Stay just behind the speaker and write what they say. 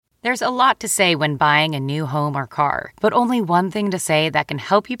There's a lot to say when buying a new home or car, but only one thing to say that can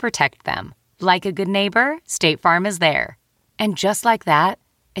help you protect them. Like a good neighbor, State Farm is there. And just like that,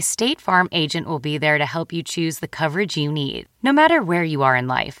 a State Farm agent will be there to help you choose the coverage you need, no matter where you are in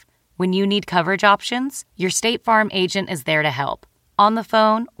life. When you need coverage options, your State Farm agent is there to help, on the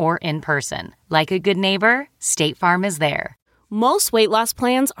phone or in person. Like a good neighbor, State Farm is there. Most weight loss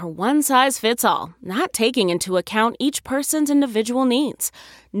plans are one size fits all, not taking into account each person's individual needs.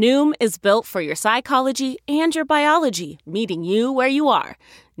 Noom is built for your psychology and your biology, meeting you where you are.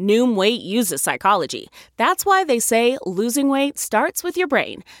 Noom Weight uses psychology. That's why they say losing weight starts with your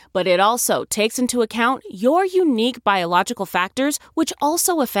brain, but it also takes into account your unique biological factors, which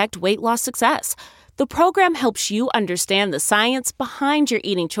also affect weight loss success. The program helps you understand the science behind your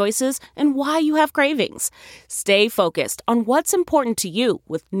eating choices and why you have cravings. Stay focused on what's important to you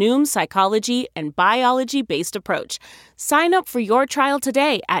with Noom's psychology and biology-based approach. Sign up for your trial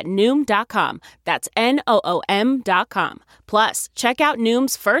today at Noom.com. That's Noom.com. Plus, check out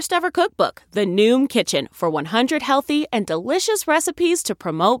Noom's first ever cookbook, The Noom Kitchen, for 100 healthy and delicious recipes to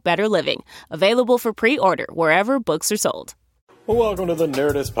promote better living. Available for pre-order wherever books are sold. Well, welcome to the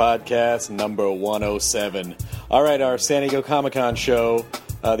Nerdist Podcast, number 107. All right, our San Diego Comic-Con show,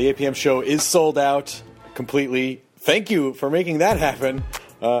 the 8 p.m. show is sold out completely. Thank you for making that happen.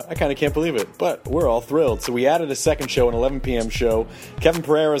 I kind of can't believe it, but we're all thrilled. So we added a second show, an 11 p.m. show. Kevin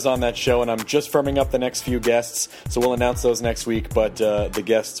Pereira's on that show, and I'm just firming up the next few guests, so we'll announce those next week, but the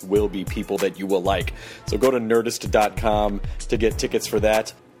guests will be people that you will like. So go to Nerdist.com to get tickets for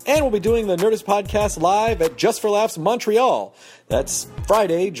that. And we'll be doing the Nerdist Podcast live at Just for Laughs Montreal. That's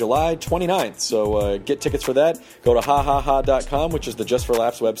Friday, July 29th. So get tickets for that. Go to hahaha.com, which is the Just for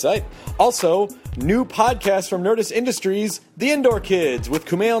Laughs website. Also, new podcast from Nerdist Industries, The Indoor Kids, with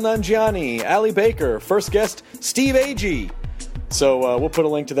Kumail Nanjiani, Ali Baker, first guest Steve Agee. So we'll put a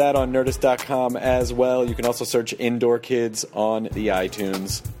link to that on Nerdist.com as well. You can also search Indoor Kids on the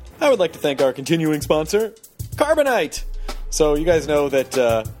iTunes. I would like to thank our continuing sponsor, Carbonite. So you guys know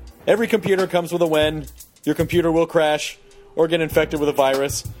that every computer comes with a when. Your computer will crash or get infected with a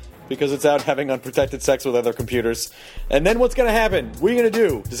virus because it's out having unprotected sex with other computers. And then what's going to happen? What are you going to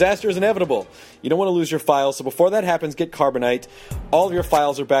do? Disaster is inevitable. You don't want to lose your files, so before that happens, get Carbonite. All of your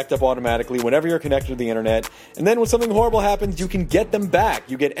files are backed up automatically whenever you're connected to the internet. And then when something horrible happens, you can get them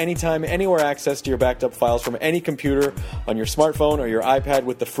back. You get anytime, anywhere access to your backed up files from any computer on your smartphone or your iPad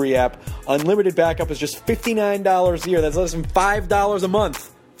with the free app. Unlimited backup is just $59 a year. That's less than $5 a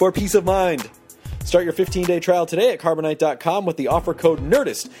month for peace of mind. Start your 15-day trial today at Carbonite.com with the offer code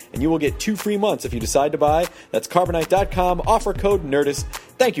NERDIST, and you will get 2 free months if you decide to buy. That's Carbonite.com, offer code NERDIST.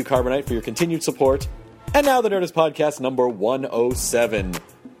 Thank you, Carbonite, for your continued support. And now the Nerdist Podcast number 107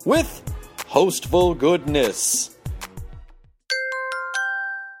 with Hostful Goodness.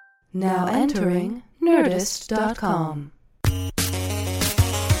 Now entering Nerdist.com.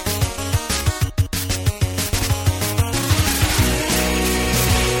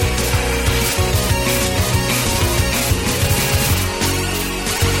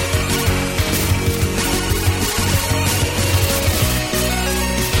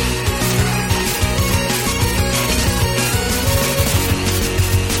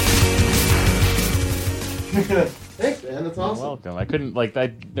 Thanks, man. That's awesome. You're welcome. I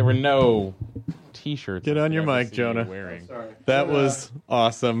couldn't there were no T-shirts. Get on your mic, Jonah. Wearing. Sorry. That was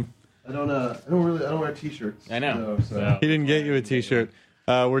awesome. I don't wear T-shirts. I know. So. He didn't get you a T-shirt.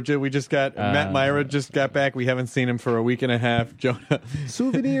 We just got Matt Myra just got back. We haven't seen him for a week and a half. Jonah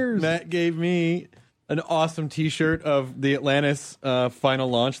Souvenirs. Matt gave me an awesome T-shirt of the Atlantis final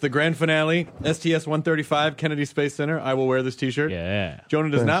launch, the grand finale, STS-135, Kennedy Space Center. I will wear this T-shirt. Yeah. Jonah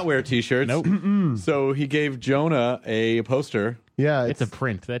does not wear T-shirts. Nope. So he gave Jonah a poster. Yeah, It's a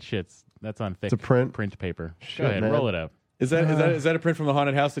print. That's on thick. It's a print? Print paper. Shit, Go ahead, man. roll it up. Is that a print from the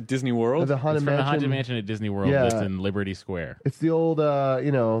Haunted House at Disney World? the It's Haunted from the Haunted Mansion. Mansion at Disney World. Yeah. That's in Liberty Square. It's the old,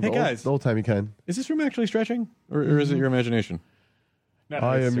 guys. the old timey kind. Is this room actually stretching, or is it your imagination? No,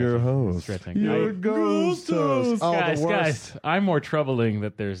 I it's am your stretching. host. Stretching. Your ghost host. Oh, guys, the worst. guys, I'm more troubling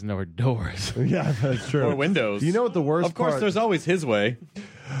that there's no doors. Yeah, that's true. Or windows? You know what the worst Of course, part? there's always his way.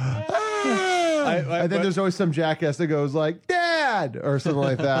 And then there's always some jackass that goes like, Dad! Or something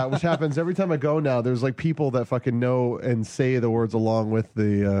like that, which happens every time I go now. There's like people that fucking know and say the words along with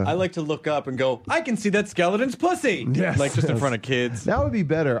the... I like to look up and go, I can see that skeleton's pussy. Yes, Like just in yes. front of kids. That would be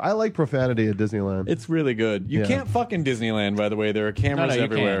better. I like profanity at Disneyland. It's really good. You Yeah. can't fuck in Disneyland, by the way. There are cameras you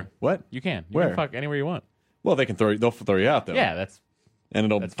everywhere. can. What? You can. You Where? can fuck anywhere you want. Well, they'll throw you out though. Yeah, that's and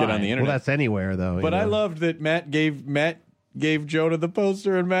it'll that's get on fine. the Well, internet. Well, that's anywhere, though. but you I know. loved that Matt gave Jonah the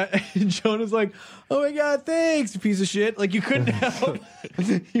poster, and Jonah's like, "Oh my god, thanks, you piece of shit!" Like you couldn't help.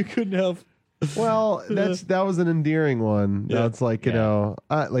 You couldn't help. Well, that was an endearing one. Yeah. That's like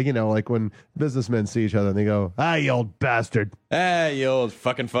like when businessmen see each other and they go, "Ah, you old bastard." Ah, you old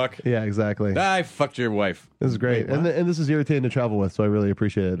fucking fuck. Yeah, exactly. I fucked your wife. This is great, and this is irritating to travel with, so I really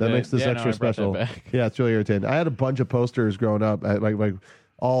appreciate it. That makes this extra I brought that special. back. Yeah, it's really irritating. I had a bunch of posters growing up, like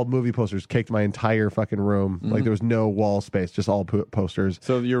all movie posters, caked my entire fucking room. Like there was no wall space, just all posters.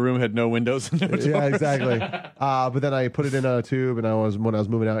 So your room had no windows and no doors. Yeah, exactly. But then I put it in a tube, and when I was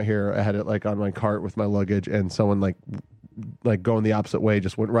moving out here, I had it like on my cart with my luggage, and someone like going the opposite way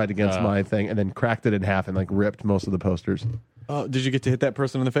just went right against my thing, and then cracked it in half and like ripped most of the posters. Oh, did you get to hit that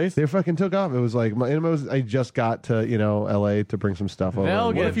person in the face? They fucking took off. It was like I just got to LA to bring some stuff over. They'll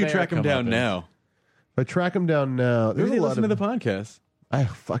What get if you their track him down comeuppance. now? If I track them down now, there's Maybe a they lot listen of to the podcast. I And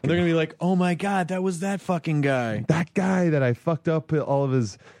fucking they're gonna be like, "Oh my god, that was that fucking guy." that guy that I fucked up all of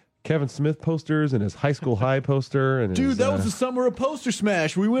his Kevin Smith posters and his High School High poster and Dude, his, that was the summer of Poster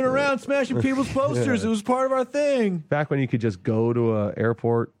Smash. We went around smashing people's posters. It was part of our thing. back when you could just go to a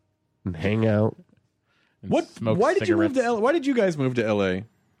airport and hang out. And smoke Why did you move cigarettes. to LA? Why did you guys move to LA?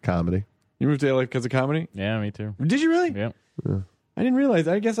 Comedy. You moved to LA because of comedy? Yeah, me too. Did you really? Yeah. I didn't realize.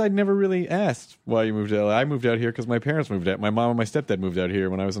 I guess I'd never really asked why you moved to LA. I moved out here because my parents moved out. My mom and my stepdad moved out here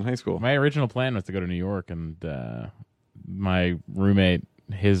when I was in high school. My original plan was to go to New York, and my roommate,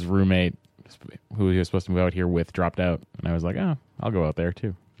 his roommate, who he was supposed to move out here with, dropped out, and I was like, "Oh, I'll go out there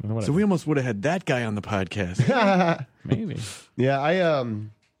too." Whatever. So we almost would have had that guy on the podcast. Maybe. Yeah,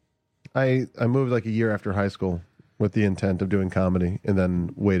 I moved like a year after high school with the intent of doing comedy, and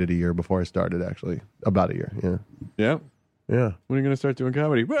then waited a year before I started. Actually, about a year. Yeah. Yeah. Yeah. When are you going to start doing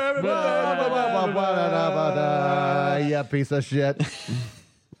comedy? Yeah, piece of shit.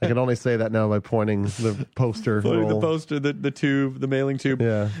 I can only say that now by pointing the poster. Putting the roll. poster, the tube, the mailing tube.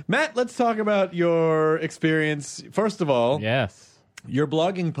 Yeah. Matt, let's talk about your experience. First of all, Yes. your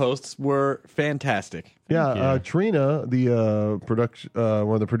blogging posts were fantastic. Yeah, Trina, the production,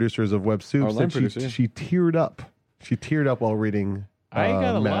 one of the producers of Web Soup, Our line said producer, yeah. she teared up. She teared up while reading. I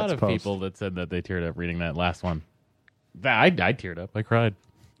got a lot Matt's of post. people that said that they teared up reading that last one. I teared up. I cried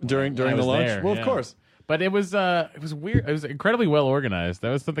During I the was launch? there, Well, yeah. of course. But it was weird. It was incredibly well organized. That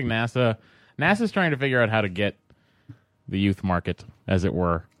was something NASA's trying to figure out how to get the youth market, as it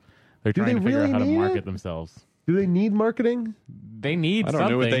were. They're Do trying they to figure really out how to need market it? themselves. Do they need marketing? They need I don't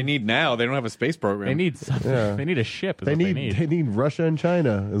know what they need now. They don't have a space program. They need something. Yeah. They need a ship. Is They what need they need. Russia and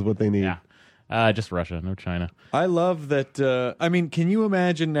China is what they need. Yeah. Just Russia, no China. I love that. I mean, can you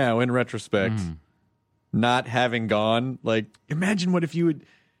imagine now, in retrospect, not having gone? Like, imagine what if you would.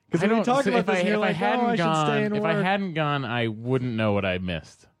 Because we were talking about this, and you're like, "Oh, I should stay and if work." I hadn't gone, I wouldn't know what I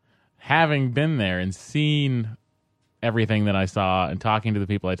missed. Having been there and seen everything that I saw and talking to the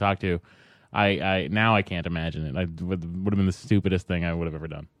people I talked to, I now I can't imagine it. I would have been the stupidest thing I would have ever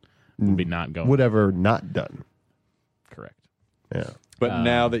done. Would be not going. Whatever not done. Correct. Yeah. But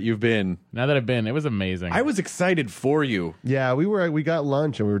now that you've been, Now that I've been, it was amazing. I was excited for you. Yeah, we got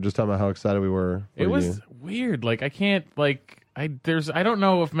lunch and we were just talking about how excited we were. for It was you. weird. Like I can't I don't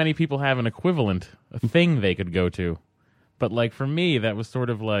know if many people have an equivalent, a thing they could go to, but like for me, that was sort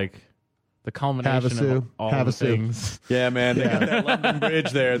of like the culmination Havasu. of all the Havasu. things. Yeah, man. They got that London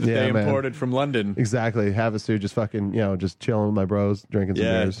Bridge there that Yeah, they man. imported from London. Exactly. Havasu, just fucking, just chilling with my bros, drinking some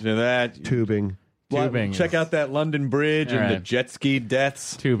Yeah, beers, you know that. tubing. Tubing. Check out that London Bridge and the Alright. jet ski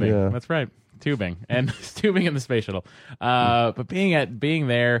deaths. Tubing. Yeah. That's right. Tubing and tubing in the space shuttle. But being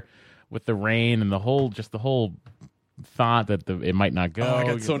there with the rain and the whole thought that it might not go. Oh, I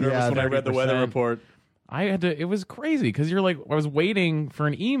got so nervous Yeah, when I read the weather 30%. report. I had to. It was crazy because you're like, I was waiting for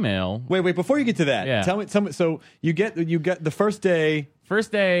an email. Wait, before you get to that, Yeah. tell me. So you get the first day.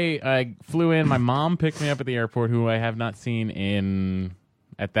 First day, I flew in. My mom picked me up at the airport, who I have not seen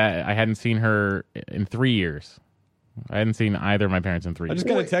I hadn't seen her in 3 years. I hadn't seen either of my parents in 3 I years. just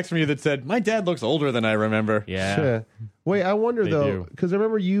got a text from you that said, "My dad looks older than I remember." Yeah. Shit. Wait, I wonder They though, do. because I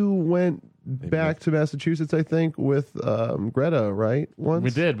remember you went back to Massachusetts, I think, with Greta, right? Once We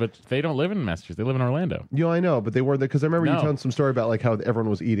did, but they don't live in Massachusetts. They live in Orlando. I know, but they were there because I remember you No. telling some story about like how everyone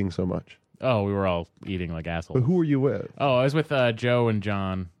was eating so much. Oh, we were all eating like But assholes. who were you with? Oh, I was with Joe and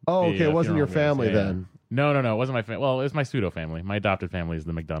John. Oh, the, okay, it wasn't your funeral family homes. Yeah, then. No, it wasn't my family. Well, it was my pseudo family. My adopted family is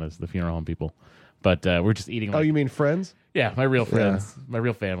the McDonoughs, the funeral home people. But we're just eating. Like, Oh, you mean friends? yeah, my real friends, my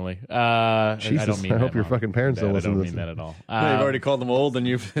real family. I Jesus, don't mean I that, hope your Mom. fucking parents don't I listen don't to mean this. that at all. No, you've already called them old, and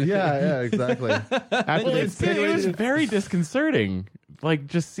you've. Yeah, exactly. After Well, they it was very disconcerting, like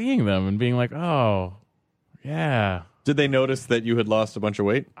just seeing them and being like, "Oh, yeah." Did they notice that you had lost a bunch of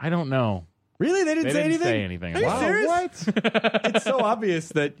weight? I don't know. Really? They didn't say anything? say anything. Are you Wow. serious? What? It's so obvious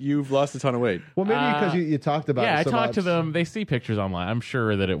that you've lost a ton of weight. Well, maybe because you talked about Yeah, it I so talked to much. them. They see pictures online. I'm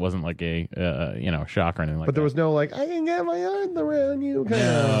sure that it wasn't like a shock or anything like that. But there was no like, I can get my arms around you. Kind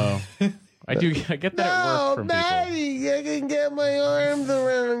of. No. I get that at work from people. Maddie, I can get my arms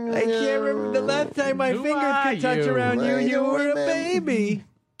around you. I can't remember the last time my Who fingers are could touch you? around you. You were a baby.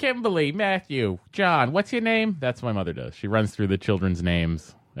 Kimberly, Matthew, John, what's your name? That's what my mother does. She runs through the children's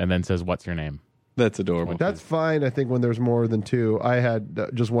names and then says, what's your name? That's adorable. That's fine, I think, when there's more than two. I had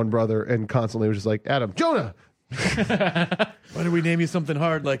just one brother and constantly was just like, Adam, Jonah. Why did we name you something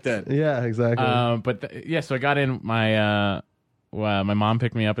hard like that? Yeah, exactly. So I got in. My mom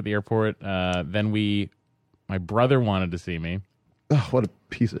picked me up at the airport. Then my brother wanted to see me. Oh, what a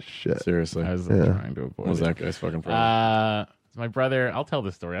piece of shit. Seriously. I was trying to avoid What was it. that guy's fucking problem? My brother, I'll tell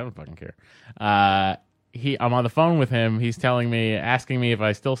this story. I don't fucking care. I'm on the phone with him. He's asking me if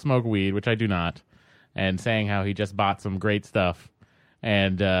I still smoke weed, which I do not, and saying how he just bought some great stuff,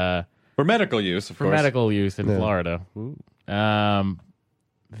 and For medical use, of for course. medical use in Florida.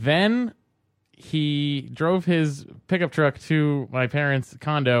 Then he drove his pickup truck to my parents'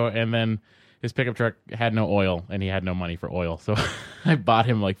 condo, and then his pickup truck had no oil, and he had no money for oil. So I bought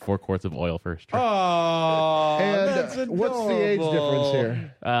him like 4 quarts of oil for his truck. Oh, And that's adorable. what's the age difference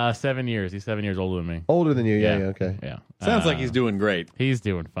here? 7 years. He's 7 years older than me. Older than you, yeah, okay. Yeah. Sounds like he's doing great. He's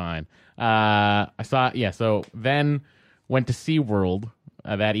doing fine. So then went to SeaWorld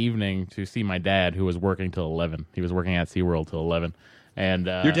that evening to see my dad, who was working till 11. He was working at SeaWorld till 11. And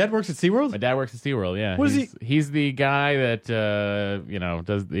Your dad works at SeaWorld? my dad works at SeaWorld, yeah. What is he? He's the guy that,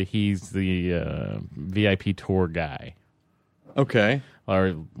 he's the VIP tour guy. Okay. Or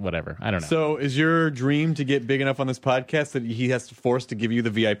whatever. I don't know. So is your dream to get big enough on this podcast that he has to force to give you the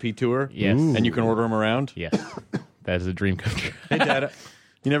VIP tour? Yes. Ooh. And you can order him around? Yes. That is a dream come true. Hey, Dad,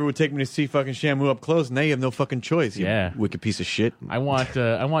 you never would take me to see fucking Shamu up close. Now you have no fucking choice, you Yeah. wicked piece of shit. I want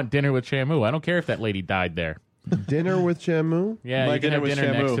dinner with Shamu. I don't care if that lady died there. Dinner with Shamu? Yeah, My you can dinner have with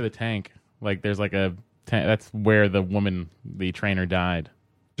dinner next Shamu. to the tank. Like there's like a tank. That's where the trainer died.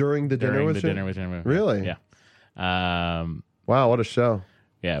 During the dinner During with the dinner with Shamu. Really? Yeah. Wow, what a show.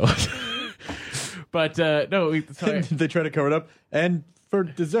 Yeah. It was. But no. They try to cover it up. And for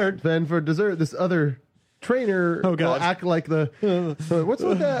dessert, Then for dessert, this other trainer Oh, will God. act like the what's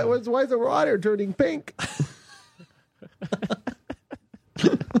with that? Why is the water turning pink?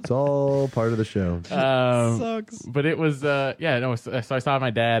 It's all part of the show. sucks. But it was so I saw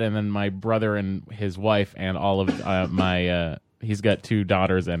my dad and then my brother and his wife and all of my he's got 2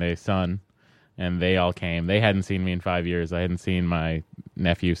 daughters and a son, and they all came. They hadn't seen me in 5 years. I hadn't seen my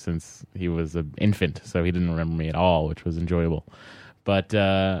nephew since he was an infant, so he didn't remember me at all, which was enjoyable. But we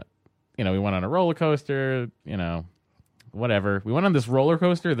went on a roller coaster, whatever. We went on this roller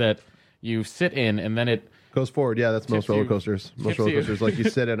coaster that you sit in and then it Goes forward. Yeah, that's most Tips roller you- coasters. Most tips roller you. coasters, like you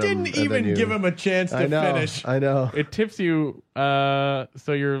sit in them. Didn't and then even you- give him a chance to I know. finish. I know. it tips you so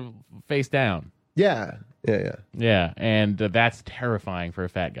you're face down. Yeah. Yeah. Yeah, and that's terrifying for a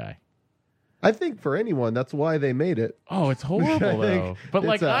fat guy. I think for anyone, that's why they made it. Oh, it's horrible I think though. But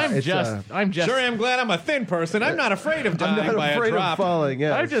like, it's I'm just Sure am glad I'm a thin person. I'm not afraid of I'm dying not by a afraid of drop. falling.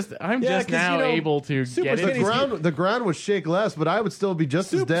 Yeah. I'm just Yeah, 'cause, now able to get the into ground. The ground would shake less, but I would still be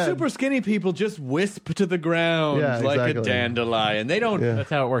just as dead. Super skinny people just wisp to the ground Yeah, like a exactly. dandelion. They don't Yeah.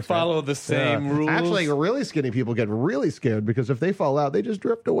 That's how it works. right? follow the same Yeah. rules. Actually, really skinny people get really scared because if they fall out, they just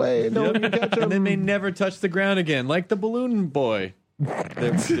drift away and no one can catch them. and then they never touch the ground again, like the balloon boy. They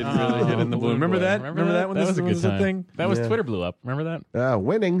didn't really hit in the balloon. Remember Boy. that? Remember that when that this was a good was a time. thing? That was Yeah. Twitter blew up. Remember that?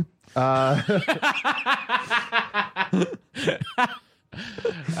 Winning.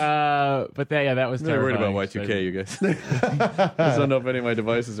 But that was I'm really worried terrifying. about Y2K, you guys. I just don't know if any of my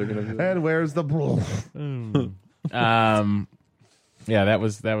devices are going to. And where's the bull? Yeah, that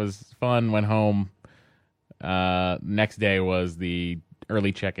was fun. Went home. Next day was the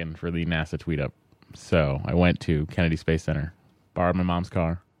early check-in for the NASA tweet up. So I went to Kennedy Space Center, borrowed my mom's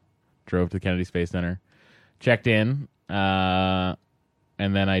car, drove to the Kennedy Space Center, checked in, and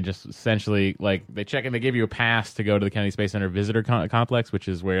then I just essentially, like, they check in, they give you a pass to go to the Kennedy Space Center visitor complex, which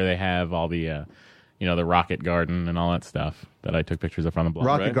is where they have all the, the rocket garden and all that stuff that I took pictures of on the blog.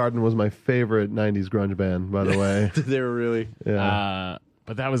 Rocket right? Garden was my favorite 90s grunge band, by the way. They were really. Yeah.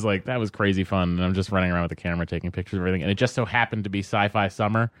 But that was crazy fun, and I'm just running around with the camera taking pictures of everything, and it just so happened to be Sci-Fi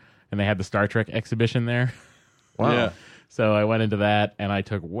Summer, and they had the Star Trek exhibition there. Wow. Yeah. So I went into that, and I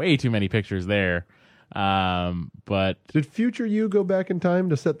took way too many pictures there. But Did future you go back in time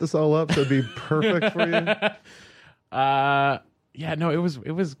to set this all up so it'd be perfect for you? yeah, no, it was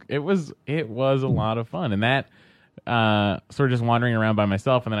a lot of fun, and that sort of just wandering around by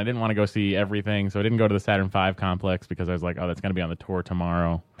myself, and then I didn't want to go see everything, so I didn't go to the Saturn V complex because I was like, oh, that's going to be on the tour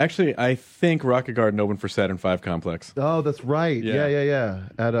tomorrow. Actually, I think Rocket Garden opened for Saturn V complex. Oh, that's right. Yeah.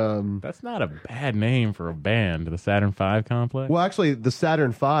 At That's not a bad name for a band, the Saturn V complex. well, actually, the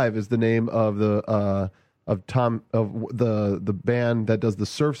Saturn V is the name of the the band that does the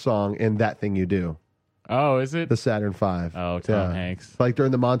surf song in That Thing You Do. Oh, is it? The Saturn V. Oh, Tom Hanks. Like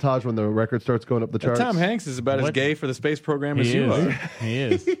during the montage when the record starts going up the charts. Tom Hanks is about as What? gay for the space program as He you is. are. He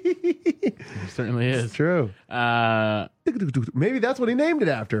is. He certainly is. It's true. Maybe that's what he named it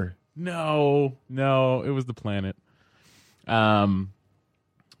after. No, it was the planet.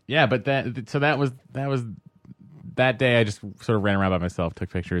 Yeah, but that was that day. I just sort of ran around by myself, took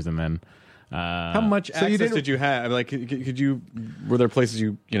pictures, and then. How much access did you have? Like, could you? Were there places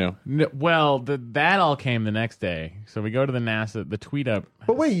you know? Well, that all came the next day. So we go to the NASA, the tweet up.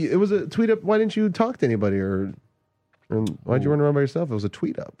 But wait, it was a tweet up. Why didn't you talk to anybody, or why'd you run around by yourself? It was a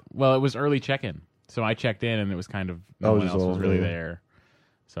tweet up. Well, it was early check-in, so I checked in, and it was kind of no Oh, one just else was all- really yeah. there.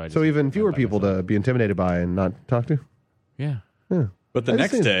 So So even went fewer by people myself. to be intimidated by and not talk to. Yeah. But the I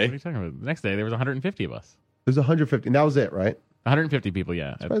next see. What are day, you talking about? The next day there was 150 of us. There's 150. And that was it, right? 150 people.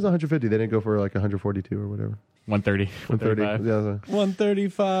 Yeah. Why is 150? They didn't go for like 142 or whatever. 130. 130.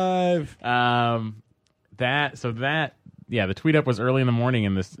 135. Yeah. 135. The tweet up was early in the morning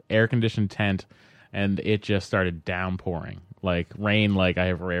in this air conditioned tent, and it just started downpouring, like rain like I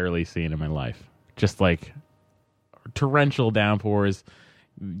have rarely seen in my life. Just like torrential downpours.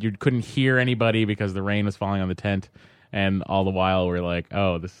 You couldn't hear anybody because the rain was falling on the tent, and all the while we're like,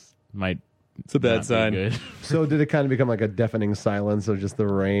 oh, this might It's a bad not be sign. good. So did it kind of become like a deafening silence of just the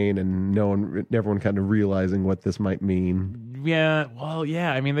rain and everyone kind of realizing what this might mean? Yeah, well,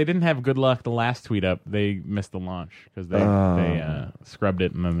 yeah. I mean, they didn't have good luck the last tweet up. They missed the launch because they scrubbed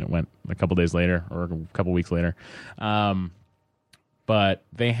it, and then it went a couple days later or a couple weeks later. But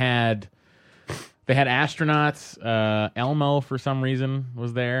they had astronauts. Elmo, for some reason,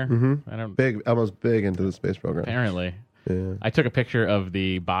 was there. I don't Elmo's big into the space program. apparently. Yeah. I took a picture of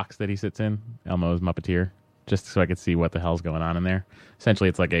the box that he sits in, Elmo's Muppeteer, just so I could see what the hell's going on in there. Essentially,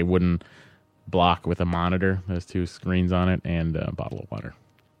 it's like a wooden block with a monitor. There's 2 screens on it and a bottle of water.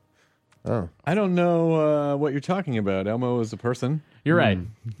 Oh. I don't know what you're talking about. Elmo is a person. You're right.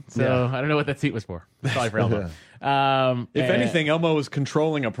 So Yeah. I don't know what that seat was for. Probably for Elmo. If anything, Elmo is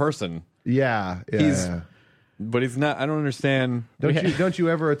controlling a person, Yeah. He's- yeah. but he's not. I don't understand. Don't you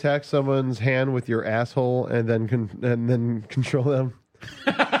ever attack someone's hand with your asshole and then control them?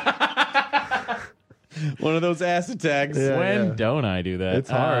 One of those ass attacks. Yeah. when don't I do that? It's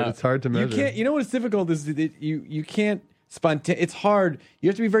hard. It's hard to You measure. can't. You know what's difficult is that you can't It's hard. You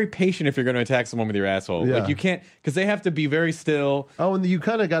have to be very patient if you're going to attack someone with your asshole. Yeah. Like you can't, because they have to be very still. Oh, and you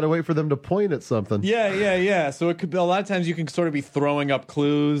kind of got to wait for them to point at something. Yeah. So it could be, a lot of times you can sort of be throwing up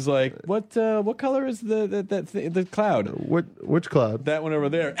clues like what color is the cloud? Which cloud? That one over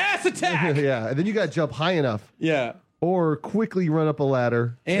there. Ass attack. Yeah, and then you got to jump high enough, Yeah. or quickly run up a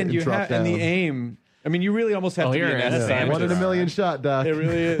ladder And you drop have down. and the aim. I mean, you really almost have to be here an it ass is. sandwich. One in a million shot, Doc. It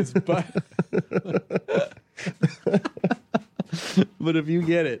really is. But but if you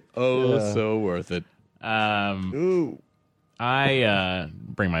get it, so worth it. Ooh. I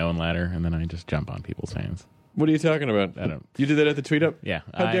bring my own ladder and then I just jump on people's hands. What are you talking about? I don't- You did that at the tweet up? Yeah.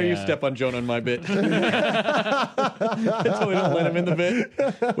 How dare you I, step on Jonah on my bit? I totally don't let him in the bit.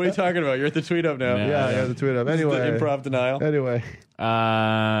 What are you talking about? You're at the tweet up now. No. Yeah, the tweet up. This is Anyway, the improv denial. Anyway,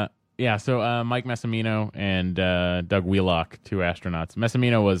 So Mike Messamino and Doug Wheelock, 2 astronauts.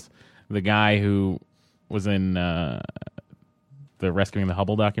 Messamino was the guy who was in the Rescuing the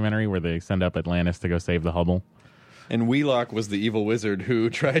Hubble documentary where they send up Atlantis to go save the Hubble. And Wheelock was the evil wizard who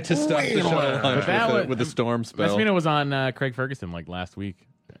tried to stop the shuttle launch with the storm spell. Messamino was on Craig Ferguson like last week.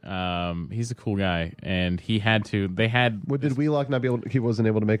 He's a cool guy, and he had to. They had what did Wheelock not be able? He wasn't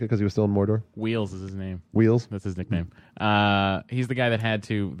able to make it because he was still in Mordor. Wheels is his name. Wheels. That's his nickname. He's the guy that had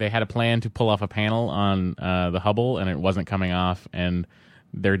to. They had a plan to pull off a panel on the Hubble, and it wasn't coming off. And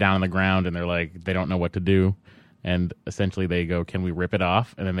they're down on the ground, and they're like, they don't know what to do. And essentially, they go, "Can we rip it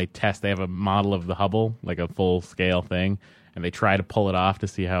off?" And then they test. They have a model of the Hubble, like a full scale thing, and they try to pull it off to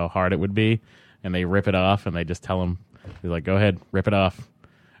see how hard it would be. And they rip it off, and they just tell him, "They're like, go ahead, rip it off."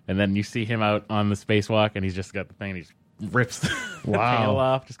 And then you see him out on the spacewalk, and he's just got the thing, and he just rips the panel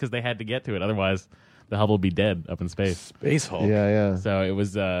off just because they had to get to it. Otherwise, the Hubble would be dead up in space. Space Hulk. Yeah. So it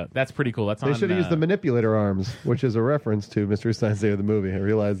was. That's pretty cool. That's They on. should have used the manipulator arms, which is a reference to Mystery Science Theater, the movie. I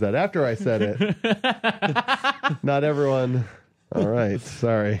realized that after I said it. Not everyone All right,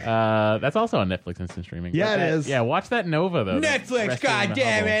 sorry. That's also on Netflix instant streaming. Yeah, But it is. Yeah, watch that Nova though. Netflix, Rescue in the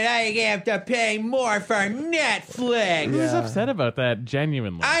goddammit, Hubble. I have to pay more for Netflix. Who's upset about that?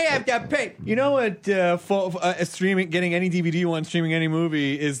 Genuinely, I have to pay. You know what? Streaming, getting any DVD you want, streaming any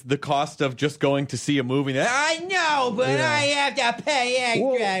movie is the cost of just going to see a movie. I know, but I have to pay extra.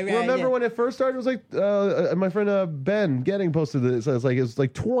 Well, right remember now. when it first started? It was like my friend Ben Getting posted this. It's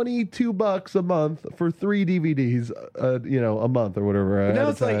like $22 a month for 3 DVDs. A month or whatever. But now at a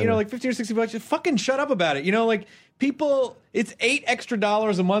it's like, time. like $50 or $60. Just fucking shut up about it. Like people, it's $8 extra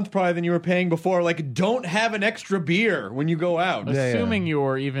a month probably than you were paying before. Like, don't have an extra beer when you go out. assuming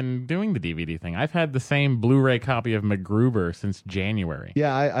you're even doing the DVD thing. I've had the same Blu-ray copy of MacGruber since January.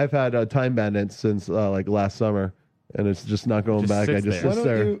 Yeah, I've had Time Bandits since like last summer, and it's just not going Just back. I sits just there. Why sit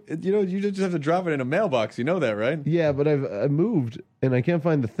don't there. you just have to drop it in a mailbox. You know that, right? Yeah, but I moved and I can't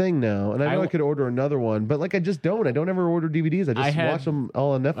find the thing now, and I know I could order another one, but like I just don't. I don't ever order DVDs. I just watch them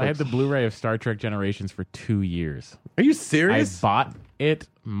all on Netflix. I had the Blu-ray of Star Trek Generations for 2 years. Are you I serious? bought it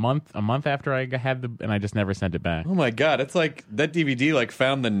a month after I had and I just never sent it back. Oh my god, it's like that DVD like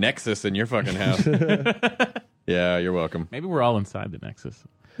found the Nexus in your fucking house. Yeah, you're welcome. Maybe we're all inside the Nexus.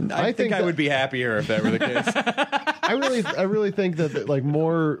 I think I that- would be happier if that were the case. I really think that like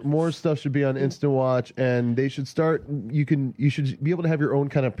more stuff should be on Instant Watch, and they should start. You should be able to have your own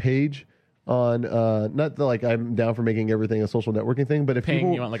kind of page on. Not that like I'm down for making everything a social networking thing, but if Ping,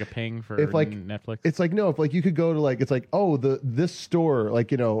 people, you want like a ping for if like Netflix? it's like no, if like you could go to like it's like this store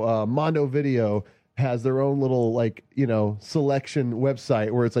like Mondo Video has their own little like selection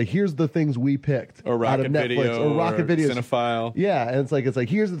website where it's like here's the things we picked Or out of Rocket Netflix Video or Rocket or Video Cinephile. Yeah, and it's like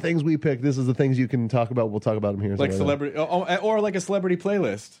here's the things we picked. This is the things you can talk about. We'll talk about them here. Like something celebrity, or like a celebrity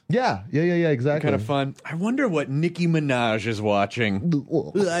playlist. Yeah, exactly. Kind of fun. I wonder what Nicki Minaj is watching.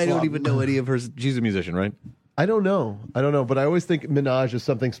 I don't even know any of her. She's a musician, right? I don't know, but I always think Minaj is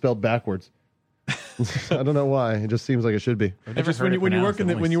something spelled backwards. I don't know why. It just seems like it should be. I've never Just heard when it you work pronounced, in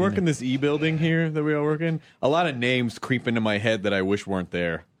I've only when you work seen in it. this building here that we all work in, a lot of names creep into my head that I wish weren't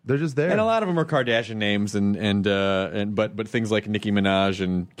there. They're just there. And a lot of them are Kardashian names, but things like Nicki Minaj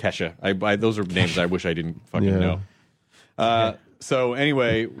and Kesha. Those are names I wish I didn't fucking know. So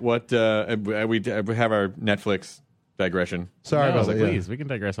anyway, what we have our Netflix digression. Sorry No, about that. Yeah. please, we can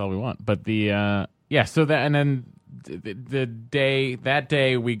digress all we want. But so that and then that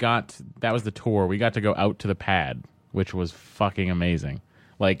day we got that was the tour. We got to go out to the pad, which was fucking amazing.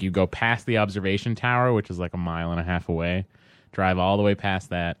 Like you go past the observation tower, which is like a mile and a half away, drive all the way past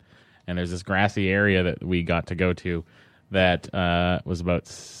that, and there's this grassy area that we got to go to that was about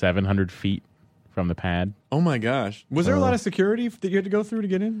 700 feet from the pad. Oh my gosh, was there a lot of security that you had to go through to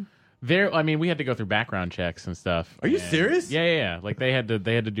get in? We had to go through background checks and stuff. Are you And- serious? Yeah. Like they had to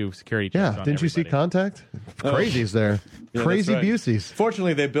do security checks. Yeah, on didn't you see everybody. Contact? Crazies there. Yeah, Crazy that's right. Buseys.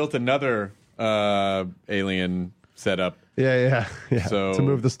 Fortunately, they built another alien setup. Yeah. So- to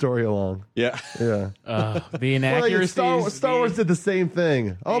move the story along. Yeah. Yeah. The Well, like, inaccuracies. Star Wars did the same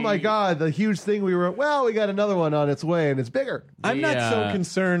thing. Oh my God, the huge thing we we got another one on its way and it's bigger. I'm not so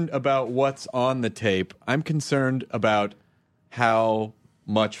concerned about what's on the tape. I'm concerned about how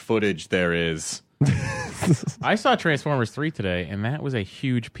much footage there is. I saw Transformers 3 today, and that was a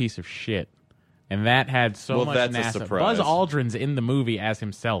huge piece of shit. And that had so Well, much that's a NASA. surprise. Buzz Aldrin's in the movie as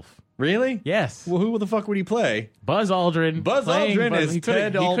himself. Really? Yes. Well, who the fuck would he play? Buzz Aldrin. Buzz playing Aldrin Buzz- is he could-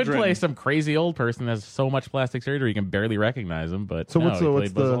 Ted He could Aldrin. play some crazy old person that has so much plastic surgery you can barely recognize him. But So no, what's he the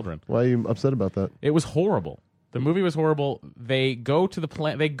played Buzz Aldrin. why are you upset about that? It was horrible. The movie was horrible. They go to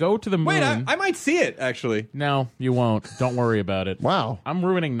the They go to the moon. Wait, I might see it, actually. No, you won't. Don't worry about it. Wow. I'm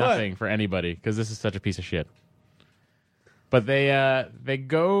ruining nothing for anybody because this is such a piece of shit. But they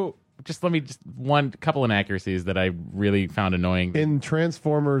go. Just one couple inaccuracies that I really found annoying. In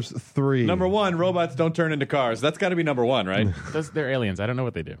Transformers 3. Number one, robots don't turn into cars. That's got to be number one, right? They're aliens. I don't know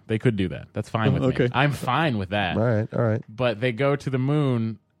what they do. They could do that. That's fine with okay. me. I'm fine with that. All right. But they go to the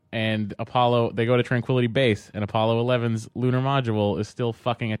moon and they go to Tranquility Base, and Apollo 11's lunar module is still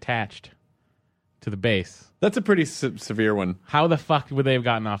fucking attached to the base. That's a pretty severe one. How the fuck would they have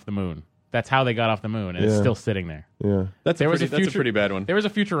gotten off the moon? That's how they got off the moon, and it's still sitting there. Yeah. That's a pretty bad one. There was a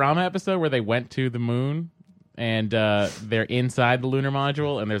Futurama episode where they went to the moon, and they're inside the lunar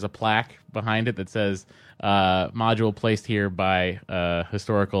module, and there's a plaque behind it that says module placed here by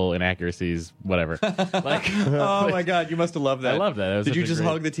historical inaccuracies, whatever. Oh my god, you must have loved that. I loved that. It was Did such you a just great-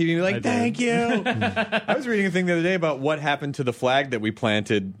 hug the TV and be I like, did. "Thank you"? I was reading a thing the other day about what happened to the flag that we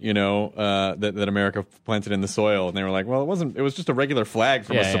planted. That America planted in the soil, and they were like, "Well, it wasn't. It was just a regular flag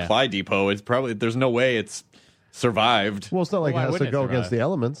from a Yeah, yeah. supply depot. It's probably there's no way it's survived. Well, it's not like Why it has to wouldn't it go survive? against the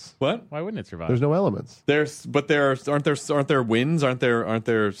elements. What? Why wouldn't it survive? There's no elements. Aren't there winds? Aren't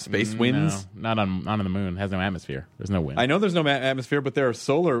there space winds? No, not on the moon. It has no atmosphere. There's no wind. I know there's no atmosphere, but there are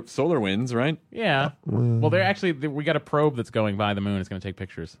solar winds, right? Yeah. Well, we got a probe that's going by the moon. It's going to take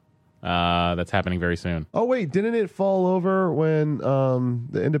pictures. That's happening very soon. Oh wait, didn't it fall over when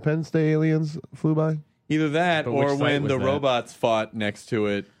the Independence Day aliens flew by? Either that, But which or site when was the that? robots fought next to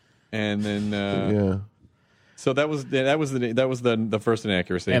it, and then Yeah. So that was the first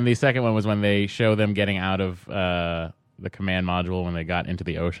inaccuracy. And the second one was when they show them getting out of the command module when they got into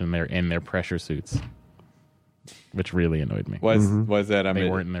the ocean. They're in their pressure suits, which really annoyed me. why is that? I They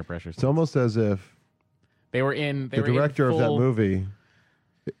mean, weren't in their pressure suits. It's almost as if They were in. the director of that movie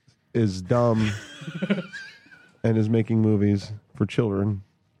is dumb and is making movies for children.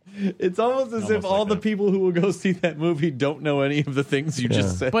 it's almost as if Almost all like the that. people who will go see that movie don't know any of the things you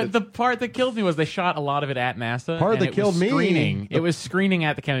just said. But the part that killed me was they shot a lot of it at NASA. Part and that it killed was me- screening. It was screening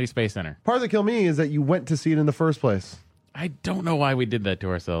at the Kennedy Space Center. Part that killed me is that you went to see it in the first place. I don't know why we did that to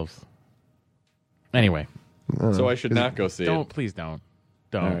ourselves. Anyway, so I should not go see it. please don't.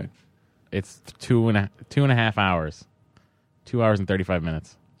 All right. It's 2.5 hours. 2 hours and 35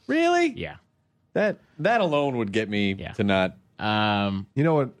 minutes. Really? Yeah. That alone would get me Yeah. to not. You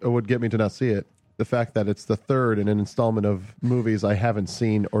know what would get me to not see it? The fact that it's the third in an installment of movies I haven't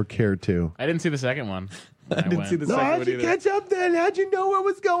seen or cared to. I didn't see the second one. I didn't see the No, second how'd one you either. catch up then? How'd you know what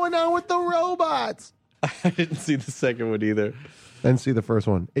was going on with the robots? I didn't see the second one either. And see the first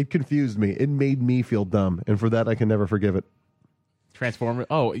one. It confused me. It made me feel dumb. And for that, I can never forgive it. Transformer.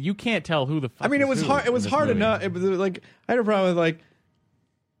 Oh, you can't tell who the fuck I mean, it is was who hard. It in was this hard movie. enough. It was like I had a problem with like,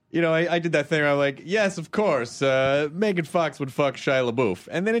 I did that thing. Where I'm like, yes, of course, Megan Fox would fuck Shia LaBeouf,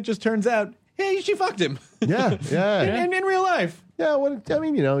 and then it just turns out, hey, she fucked him. Yeah, yeah. in real life. Yeah, I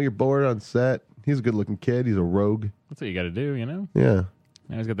mean, you're bored on set. He's a good-looking kid. He's a rogue. That's what you got to do, you know? Yeah.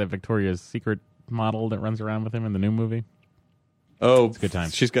 Now he's got that Victoria's Secret model that runs around with him in the new movie. Oh, a good time.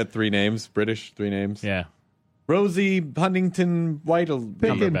 She's got 3 names, British 3 names. Yeah. Rosie Huntington Whitel.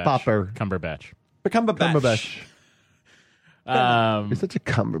 Pickin' Popper. Cumberbatch. Cumberbatch. You're such a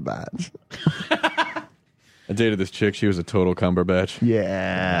Cumberbatch. I dated this chick. She was a total Cumberbatch.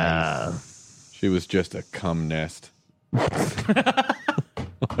 Yeah. She was just a cum nest.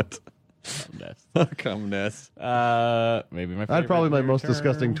 What? A cum nest. Maybe my favorite. I had probably my most term.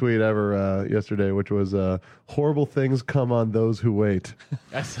 disgusting tweet ever yesterday, which was horrible things come on those who wait.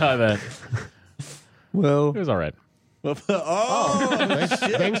 I saw that. Well, It was all right.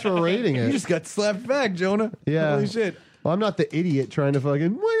 Thanks for rating You it. just got slapped back, Jonah. Yeah. Holy shit. Well, I'm not the idiot trying to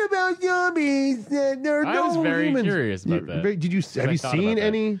fucking. What about zombies? There are I no was very humans. curious about that. Did you have I you thought seen about that.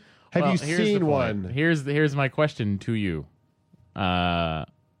 any? Have Well, you here's the seen point. one? Here's my question to you.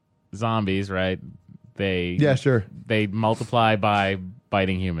 Zombies, right? Yeah, sure. They multiply by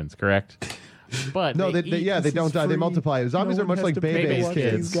biting humans, correct? But No, they they don't die. They multiply. Zombies are much like Bebe's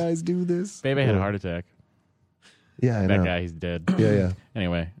kids. guys do this. Bebe had a heart attack. Yeah, I That know. guy, he's dead. Yeah.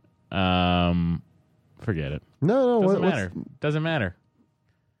 Anyway, forget it. No, Doesn't what's- matter. Doesn't matter.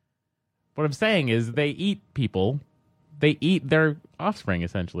 What I'm saying is they eat people. They eat their offspring,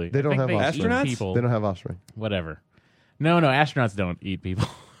 essentially. They don't I think have they offspring. eat Astronauts? people. They don't have offspring. Whatever. No, astronauts don't eat people.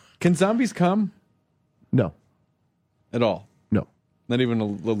 Can zombies come No, at all? no. Not even a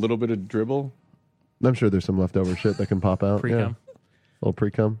little bit of dribble? I'm sure there's some leftover shit that can pop out. Pre-cum. Yeah. Little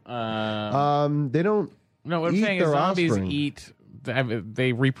pre-cum. They don't. No, what I'm Eat saying is their zombies offspring. eat.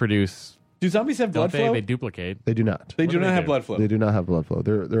 They reproduce. Do zombies have Don't blood they? flow? They duplicate. They do not. They What do do not they have do? blood flow. They do not have blood flow.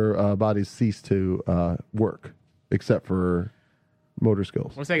 Their bodies cease to work, except for motor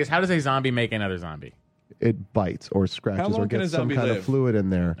skills. What I'm saying is, how does a zombie make another zombie? It bites or How scratches long or can a gets some zombie kind live? of fluid in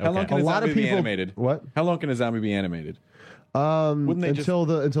there. How long Okay. can A a lot zombie of be people- animated? What? How long can a zombie be animated? Wouldn't they until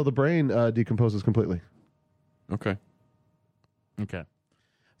the brain decomposes completely. Okay. Okay.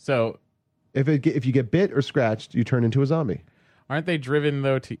 So, If you get bit or scratched, you turn into a zombie. aren't they driven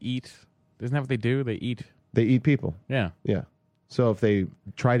though to eat? Isn't that what they do? They eat. They eat people. Yeah. Yeah. So if they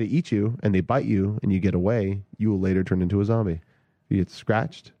try to eat you and they bite you and you get away, you will later turn into a zombie. If you get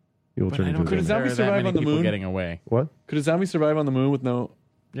scratched, you will But turn I into don't a Could a think zombie. zombie there are that survive many on the people moon? getting away. What? Could a zombie survive on the moon with no?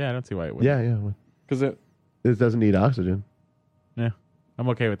 Yeah, I don't see why it would. Yeah. Because It doesn't need oxygen. Yeah. I'm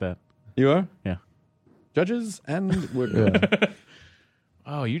okay with that. you are Yeah. judges and Yeah.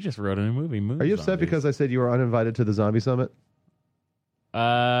 Oh, you just wrote a new movie. Moon Are you upset Zombies. because I said you were uninvited to the zombie summit?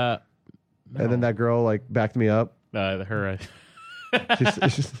 No. And then that girl backed me up. her.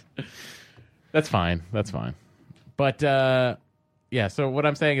 She's That's fine. That's fine. But Yeah, so what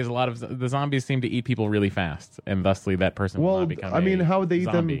I'm saying is a lot of the zombies seem to eat people really fast, and thusly that person will Well, not become I mean, a how would they eat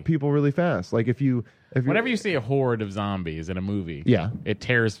zombie. them people really fast? Like if you Whenever you see a horde of zombies in a movie, Yeah.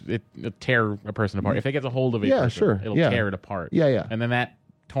 it'll tear a person apart. If it gets a hold of a Yeah, person, sure, it'll yeah. tear it apart. Yeah, yeah. And then that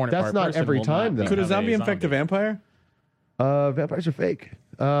torn That's apart not person every will time, not though. Could a become zombie infect a vampire? vampires are fake.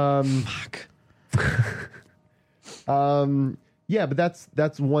 Fuck. Yeah, but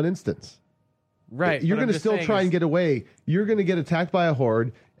that's one instance. Right. You're but I'm going to just still saying try is- and get away. You're going to get attacked by a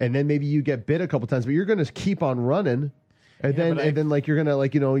horde, and then maybe you get bit a couple times, but you're going to keep on running. And Yeah, then like you're gonna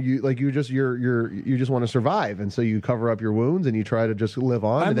like you just want to survive, and so you cover up your wounds and you try to just live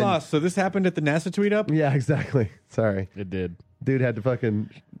on. I'm and then, lost. So this happened at the NASA tweet up? Yeah, exactly. Sorry, It did. dude had to fucking.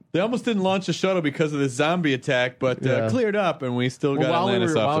 They almost didn't launch the shuttle because of this zombie attack, but Yeah. cleared up, and we still got While we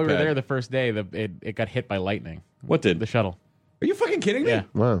Atlantis were, off while the we were pad. there the first day, it got hit by lightning. What did? The shuttle. Are you fucking kidding me? Yeah,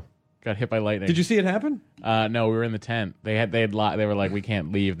 Wow. got hit by lightning. Did you see it happen? No, we were in the tent. They were like, we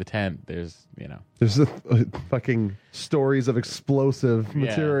can't leave the tent. There's There's fucking stories of explosive Yeah.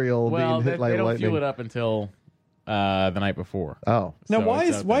 material well, being hit they by don't lightning. fuel it up until the night before. Oh, Now, So why it's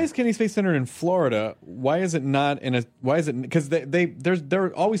is out why there. is Kennedy Space Center in Florida? Why is it not in a? Why is it? Because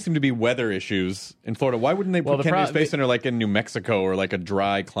there always seem to be weather issues in Florida. Why wouldn't they Well, put the Kennedy pro- Space the- Center like in New Mexico or like a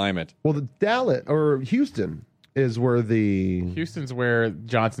dry climate? well, the Dallas or Houston is where the Houston's where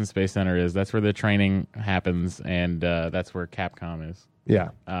Johnson Space Center is. That's where the training happens, and that's where Capcom is. yeah.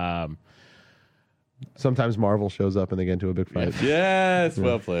 Um, Sometimes Marvel shows up and they get into a big fight. Yes,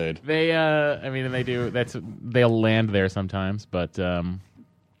 well played. they, and they do. They'll land there sometimes, but I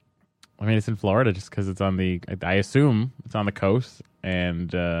mean, it's in Florida just because it's on the. I assume it's on the coast,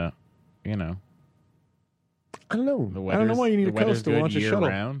 and I don't know. the I don't know weather's- why you need the a coast weather's to good launch a year shuttle.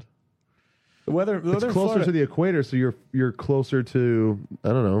 round. The weather It's in closer Florida. to the equator, so you're closer to I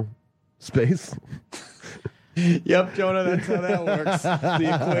don't know space. Yep, Jonah, that's how that works.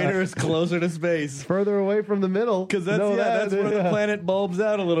 The equator is closer to space. Further away from the middle, Because that's where the planet bulbs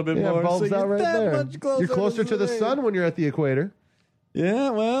out a little bit Yeah, more. bulbs so out you're right that there. much closer You're closer to the sun when you're at the equator. Yeah,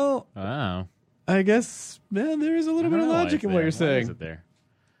 well, Oh, I guess there is a little bit of logic in what you're saying. It there?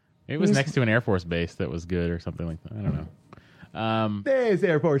 It was next to an Air Force base that was good or something like that. I don't know. There's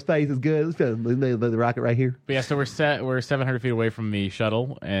Air Force Base is good. Let's go the rocket right here. But yeah, so we're 700 feet away from the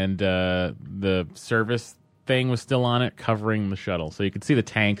shuttle, and the service thing was still on it, covering the shuttle, so you could see the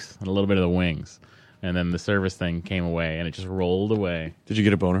tanks and a little bit of the wings. And then the service thing came away, and it just rolled away Did you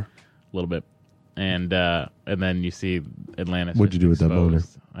get a boner? a little bit, and then you see Atlantis. What'd you do with that boner?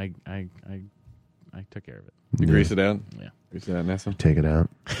 exposed. I took care of it. You grease it out? Yeah. Grease it out, Nessa? Take it out.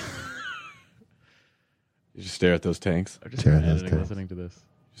 You just stare at those tanks. I'm just Tear those imagining tanks. listening to this.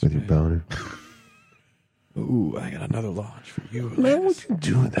 With your boner. Ooh, I got another launch for you. Man, what you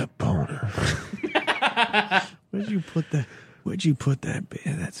do with that boner? Where'd you put that? Where'd you put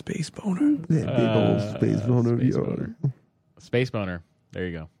that space boner? That big old space boner. of Space yours. boner. Space Boner. There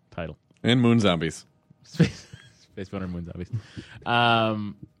you go. Title. And moon zombies. Space Boner Moon Zombies.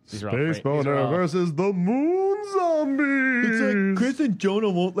 These are all Space these are boner all- versus the moon zombies. It's like Chris and Jonah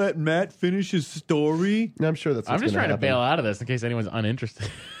won't let Matt finish his story. I'm sure that's. I'm what's just gonna trying to happen. bail out of this in case anyone's uninterested.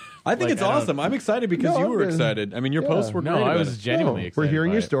 I think Like, it's I don't- awesome. I'm excited because No, you were I'm- excited. I mean, your yeah. posts were No, great. I about was it. genuinely No, excited. we're hearing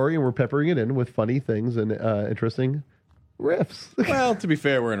by your it. story and we're peppering it in with funny things and interesting riffs. Well, to be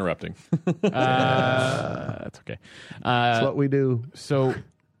fair, we're interrupting. That's okay. That's what we do. So,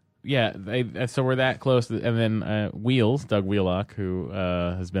 yeah, so we're that close. And then Wheels, Doug Wheelock, who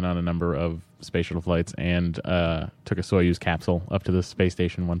has been on a number of space shuttle flights and took a Soyuz capsule up to the space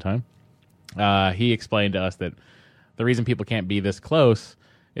station one time. He explained to us that the reason people can't be this close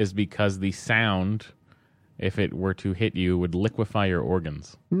is because the sound, if it were to hit you, would liquefy your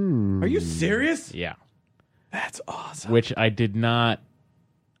organs. Are you serious? Yeah. That's awesome. Which I did not.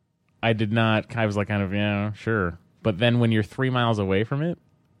 I was like, kind of, yeah, sure. But then when you're 3 miles away from it,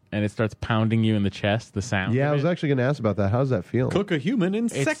 and it starts pounding you in the chest, the sound. Yeah, of I was it, actually going to ask about that. How does that feel? Cook a human in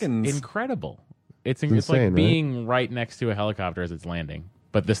it's seconds. incredible. It's insane, like right? being right next to a helicopter as it's landing.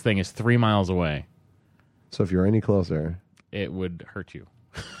 But this thing is 3 miles away. So if you're any closer, It would hurt you.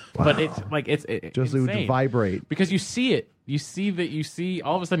 But it's like it's just it would insane. vibrate. Because you see it. You see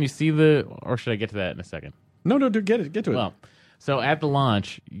all of a sudden you see the. Or should I get to that in a second? No, dude, get to it. Well, so at the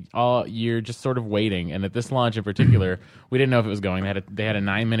launch, you're just sort of waiting, and at this launch in particular, we didn't know if it was going. They had a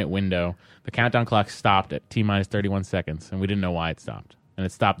 9-minute window. The countdown clock stopped at T-minus 31 seconds, and we didn't know why it stopped. And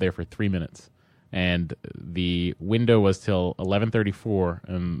it stopped there for 3 minutes, and the window was till 11:34,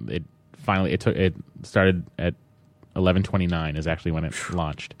 and it started at 11:29 is actually when it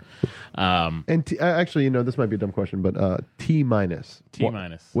launched. And actually, this might be a dumb question, but T minus. T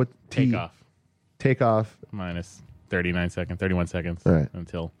minus. What T? Takeoff Takeoff. minus 31 seconds All right.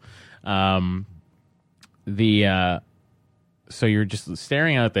 until so you're just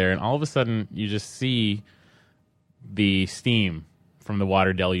staring out there, and all of a sudden you just see the steam from the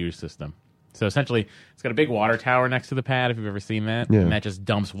water deluge system. So essentially, it's got a big water tower next to the pad, if you've ever seen that, Yeah. and that just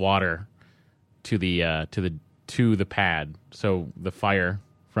dumps water to the pad, so the fire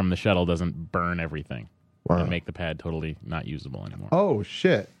from the shuttle doesn't burn everything and make the pad totally not usable anymore. Oh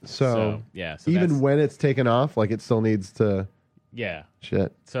shit! So So even that's- when it's taken off, like it still needs to. yeah.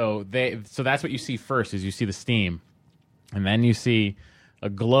 Shit. So that's what you see first is you see the steam, and then you see a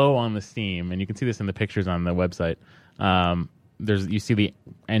glow on the steam, and you can see this in the pictures on the website. You see the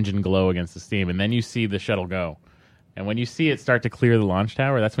engine glow against the steam, and then you see the shuttle go. And when you see it start to clear the launch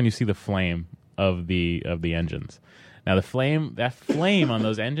tower, that's when you see the flame of the engines. Now that flame on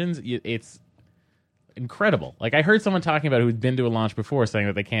those engines, it's incredible. Like I heard someone talking about who'd been to a launch before saying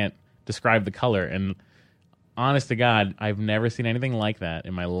that they can't describe the color, and honest to God, I've never seen anything like that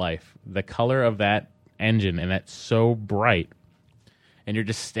in my life. The color of that engine, and that's so bright, and you're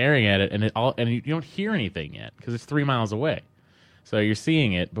just staring at it, and you don't hear anything yet because it's 3 miles away. So you're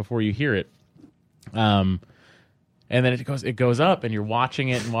seeing it before you hear it, and then it goes up, and you're watching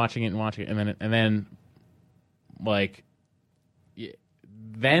it and watching it and watching it, and then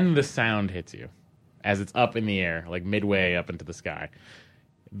then the sound hits you as it's up in the air, like midway up into the sky.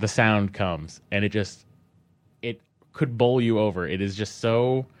 The sound comes, and it could bowl you over. It is just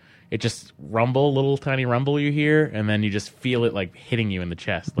so. It just little tiny rumble you hear, and then you just feel it like hitting you in the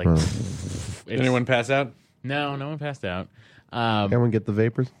chest. Like, Did anyone pass out? No one passed out. Everyone get the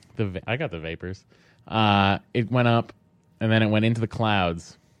vapors. I got the vapors. It went up, and then it went into the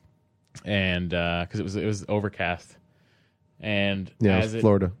clouds, and because it was overcast, and Yeah,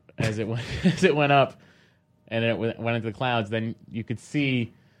 Florida. As it went up, and it went into the clouds, then you could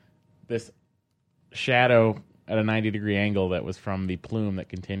see this shadow at a 90-degree angle that was from the plume that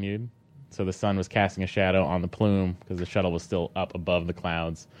continued. So the sun was casting a shadow on the plume because the shuttle was still up above the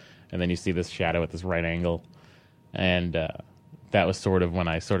clouds, and then you see this shadow at this right angle, and that was sort of when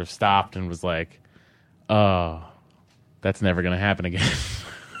I sort of stopped and was like, oh, that's never going to happen again.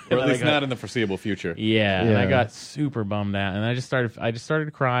 Or at least not in the foreseeable future. Yeah, and I got super bummed out, and I just started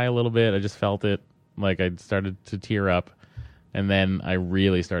to cry a little bit. I just felt it, like I started to tear up, and then I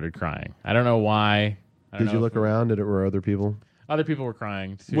really started crying. I don't know why. Did you look around? Were other people? Other people were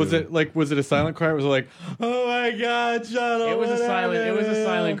crying too. Was it a silent cry? Or was it like, oh my God, shuttle? It was a whatever?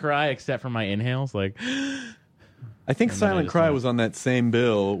 silent cry, except for my inhales. Like, I think Silent Cry was on that same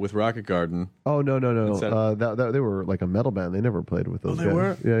bill with Rocket Garden. Oh no! that? They were like a metal band. They never played with those they guys.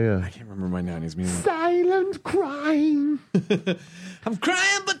 were? Yeah. I can't remember my 90s music. Silent crying. I'm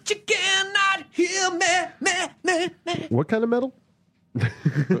crying, but you cannot hear me. What kind of metal?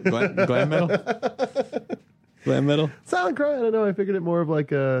 Glam metal? Glam metal? Silent cry. I don't know. I figured it more of like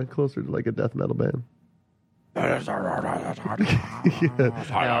closer to like a death metal band. no, I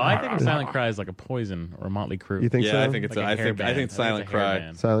think a silent cry is like a Poison or a Motley Crue. You think so? Yeah, I think it's Like a I hair think band. Silent I think it's a hair Cry.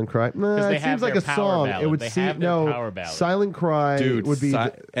 band. Silent cry. Nah, they it have seems like their a power song. ballad. It would They seem have their power ballad. Silent cry Dude, would be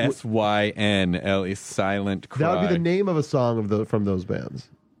SYNL, Silent Cry. that would be the name of a song from those bands.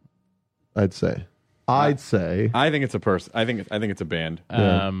 I'd say. I think it's a person. I think it's a band.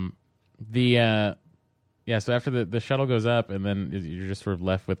 So after the shuttle goes up, and then you're just sort of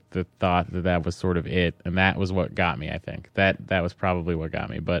left with the thought that was sort of it, and that was what got me. I think that was probably what got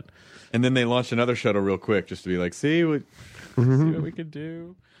me. But And then they launched another shuttle real quick just to be like, see what we could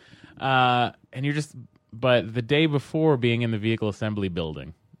do. And but the day before, being in the vehicle assembly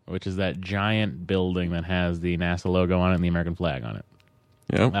building, which is that giant building that has the NASA logo on it and the American flag on it.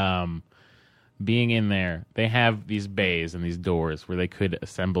 Yeah. Being in there, they have these bays and these doors where they could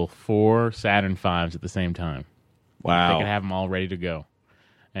assemble 4 Saturn V's at the same time. Wow. They could have them all ready to go.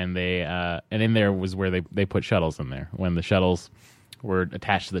 And and in there was where they put shuttles in there. When the shuttles were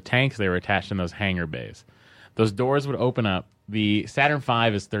attached to the tanks, they were attached in those hangar bays. Those doors would open up. The Saturn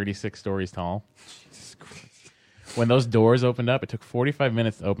V is 36 stories tall. When those doors opened up, it took 45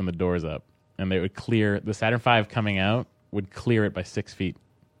 minutes to open the doors up. And they would clear, the Saturn V coming out would clear it by 6 feet.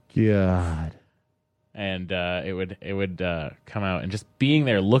 God. And it would come out, and just being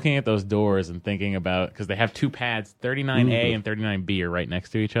there, looking at those doors and thinking about, because they have 2 pads, 39A and 39B are right next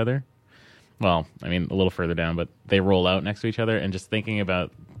to each other. Well, I mean, a little further down, but they roll out next to each other, and just thinking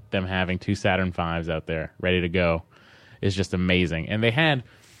about them having 2 Saturn V's out there ready to go is just amazing. And they had,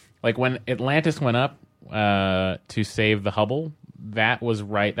 like, when Atlantis went up to save the Hubble, that was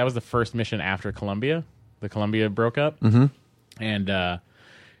the first mission after Columbia. The Columbia broke up. Mm-hmm. And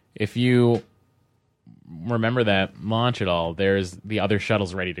if you remember that launch at all, there's the other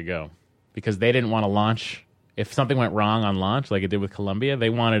shuttles ready to go, because they didn't want to launch if something went wrong on launch, like it did with Columbia, they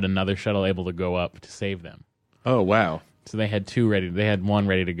wanted another shuttle able to go up to save them. Oh, wow. So they had two ready. They had one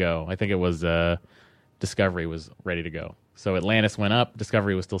ready to go. I think it was Discovery was ready to go. So Atlantis went up.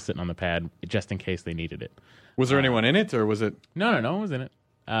 Discovery was still sitting on the pad just in case they needed it. Was there anyone in it, or was it? No one was in it.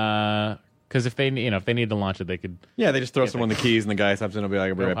 Because if they needed to launch it, they could. Yeah, they just throw someone the keys, and the guy steps in and will be like,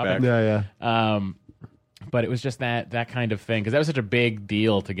 "I'll be right back." Yeah. But it was just that kind of thing because that was such a big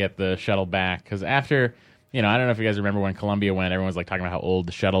deal to get the shuttle back. Because after, I don't know if you guys remember when Columbia went, everyone was like talking about how old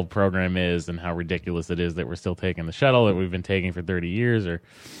the shuttle program is and how ridiculous it is that we're still taking the shuttle that we've been taking for 30 years or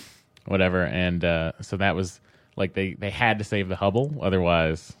whatever. And so that was like they had to save the Hubble,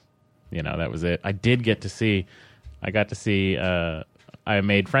 otherwise, that was it. I got to see. I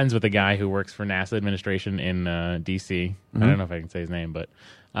made friends with a guy who works for NASA administration in D.C. I don't know if I can say his name, but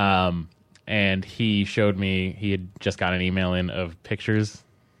and he showed me he had just got an email in of pictures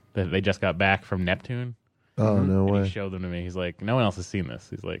that they just got back from Neptune. Oh, no and way. He showed them to me. He's like, no one else has seen this.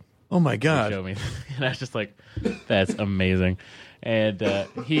 He's like, Oh my God! Show me, and I was just like, that's amazing. And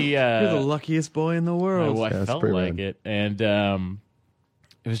he, you're the luckiest boy in the world. I felt like it, and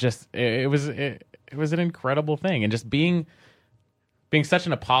it was just it was an incredible thing, and just being such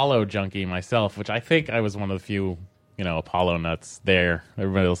an Apollo junkie myself, which I think I was one of the few, Apollo nuts there.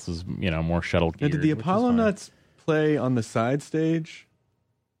 Everybody else was, more shuttle geared. Now, did the Apollo nuts play on the side stage?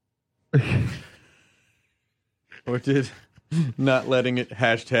 Or did not letting it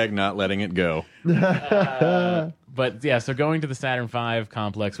go? But yeah, so going to the Saturn V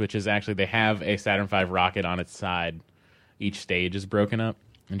complex, which is actually, they have a Saturn V rocket on its side. Each stage is broken up,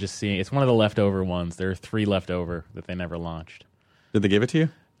 and just seeing, it's one of the leftover ones. There are 3 left over that they never launched. Did they give it to you?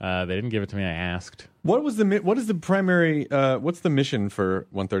 They didn't give it to me. I asked. What is the primary? What's the mission for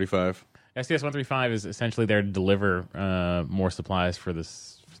 135? STS-135 is essentially there to deliver more supplies for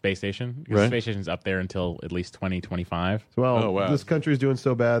this space station. Right. The space station's up there until at least 2025. Well, Oh, wow. This country's doing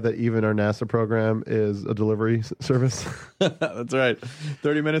so bad that even our NASA program is a delivery service. That's right.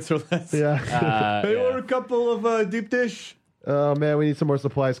 30 minutes or less. Yeah. Hey, order a couple of deep dish. Oh man, we need some more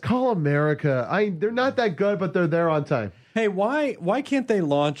supplies. Call America. They're not that good, but they're there on time. Hey, why can't they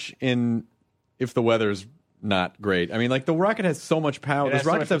launch if the weather's not great? I mean, like the rocket has so much power. Those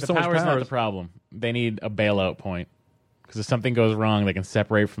rockets have so much power. The power's not the problem. They need a bailout point. Because if something goes wrong, they can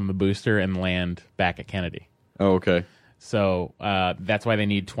separate from the booster and land back at Kennedy. Oh, okay. So that's why they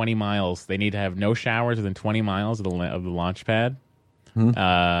need 20 miles. They need to have no showers within 20 miles of the launch pad.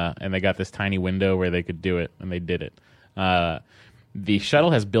 And they got this tiny window where they could do it, and they did it. The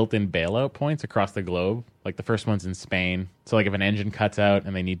shuttle has built-in bailout points across the globe. Like the first one's in Spain. So like if an engine cuts out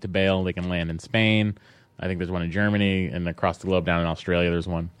and they need to bail, they can land in Spain. I think there's one in Germany, and across the globe down in Australia there's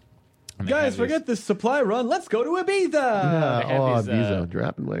one. Guys, forget this supply run. Let's go to Ibiza. Ibiza,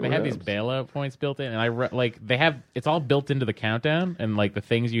 dropping They have these bailout points built in, and it's all built into the countdown, and like the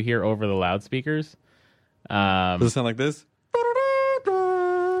things you hear over the loudspeakers. Does it sound like this?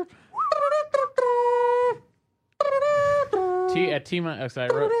 I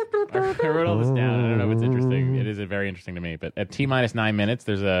wrote all this down. I don't know if it's interesting. It is very interesting to me. But at T-minus 9 minutes,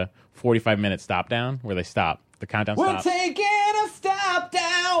 there's a 45-minute stop down where they stop. The countdown stops. We're taking a stop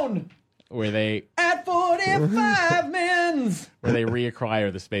down. Where they at 45 mins. Where they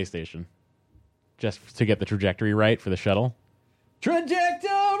reacquire the space station, just to get the trajectory right for the shuttle.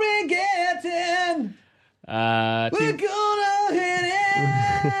 Trajectory getting. We're gonna hit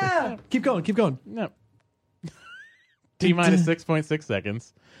it. Keep going. No. T-minus 6.6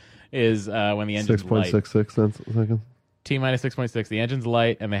 seconds is when the engine's light. 6.66 seconds. T-minus 6.6. The engine's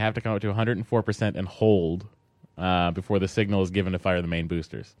light, and they have to come up to 104% and hold before the signal is given to fire the main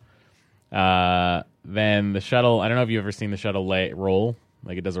boosters. Then the shuttle, I don't know if you've ever seen the shuttle roll.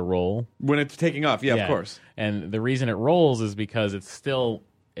 Like it does a roll. When it's taking off, yeah, of course. And the reason it rolls is because it's still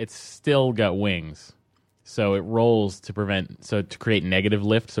got wings. So it rolls to create negative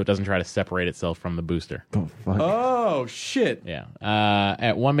lift, so it doesn't try to separate itself from the booster. Oh, fuck. Oh, shit. Yeah.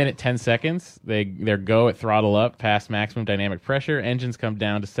 At 1 minute 10 seconds, they go at throttle up past maximum dynamic pressure. Engines come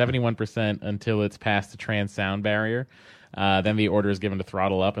down to 71% until it's past the trans sound barrier. Then the order is given to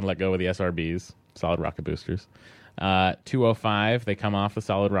throttle up and let go of the SRBs, solid rocket boosters. 2:05, they come off the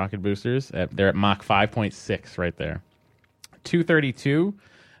solid rocket boosters. They're at Mach 5.6 right there. 2:32.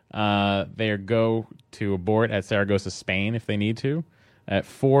 They go to abort at Saragossa, Spain, if they need to. At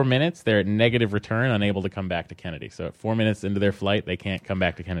 4 minutes, they're at negative return, unable to come back to Kennedy. So at 4 minutes into their flight, they can't come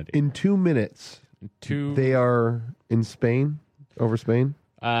back to Kennedy. In 2 minutes, they are in Spain, over Spain?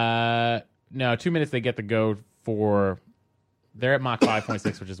 No, 2 minutes they get to go for... They're at Mach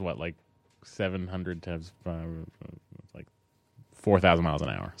 5.6, which is what, like 700 times... like 4,000 miles an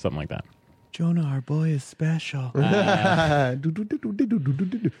hour, something like that. Jonah, our boy is special. And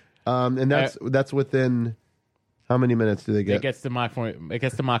that's within how many minutes do they get? It gets to Mach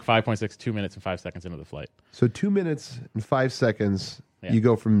 5.6 2 minutes and 5 seconds into the flight. So 2 minutes and 5 seconds, Yeah. you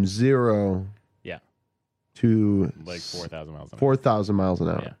go from 0 Yeah, to like 4,000 miles an hour. 4,000 miles an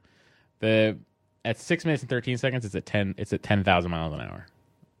hour. Yeah. At 6 minutes and 13 seconds, it's at 10,000 miles an hour.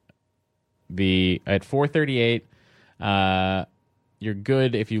 At 4:38, you're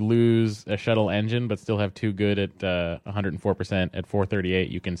good if you lose a shuttle engine, but still have two good at 104%. At 4:38,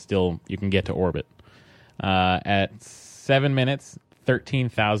 you can get to orbit. At 7 minutes,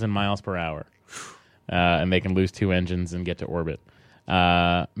 13,000 miles per hour, and they can lose two engines and get to orbit.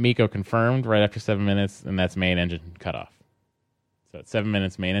 MECO confirmed right after 7 minutes, and that's main engine cutoff. So at 7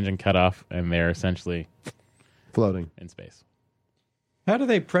 minutes, main engine cutoff, and they're essentially Floating. in space. How do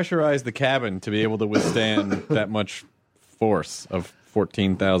they pressurize the cabin to be able to withstand that much force of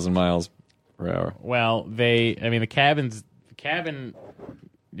 14,000 miles per hour? Well, the cabin,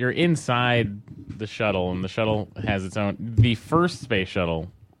 you're inside the shuttle, and the shuttle has its own. The first space shuttle,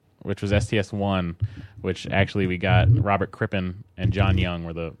 which was STS-1, which actually we got Robert Crippen and John Young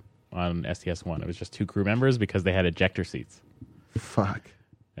were on STS-1. It was just two crew members because they had ejector seats. Fuck.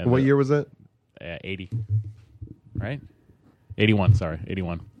 And What year was that? 80. Right? 81, sorry.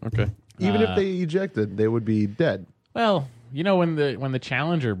 81. Okay. Even if they ejected, they would be dead. Well, when the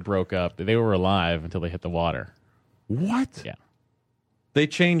Challenger broke up, they were alive until they hit the water. What? Yeah. They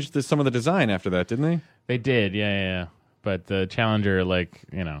changed some of the design after that, didn't they? They did, yeah. But the Challenger,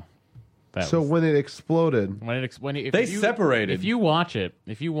 When it exploded, They separated. If you watch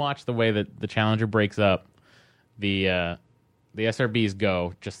the way that the Challenger breaks up, the SRBs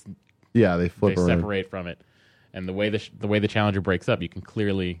go just they flip they around. separate from it, and the way the Challenger breaks up, you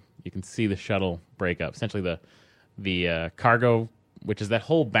can see the shuttle break up. Essentially, the cargo, which is that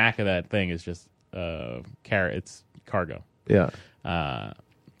whole back of that thing, is just it's cargo. Yeah.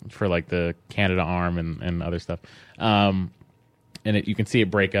 For like the Canada arm and other stuff. And you can see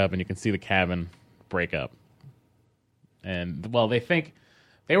it break up, and you can see the cabin break up. And they think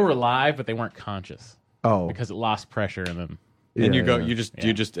they were alive, but they weren't conscious. Oh. Because it lost pressure, and then And you yeah. you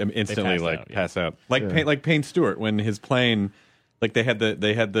just instantly pass out, pass out. Like Payne Stewart when his plane, like they had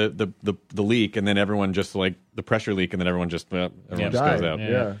the leak, and then everyone just the pressure leak, and then everyone just goes Died. out.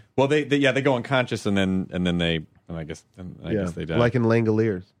 Yeah. Well, they go unconscious, and then they I guess they die. Like in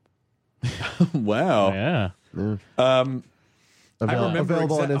Langoliers. Wow. yeah. I remember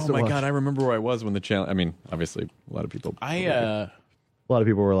available on oh Instant my Watch. god, I remember where I was when the challenge. I mean, obviously, a lot of people. I A lot of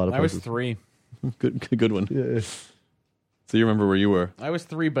people were a lot of I was places. 3. good one. Yeah. So you remember where you were? I was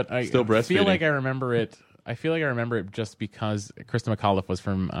 3, but I Still feel breastfeeding. like I remember it. I feel like I remember it just because Krista McAuliffe was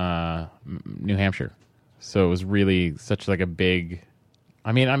from New Hampshire, so it was really such a big.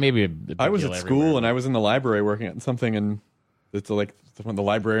 I mean, maybe a big I was deal at everywhere, school and but- I was in the library working on something, and it's when the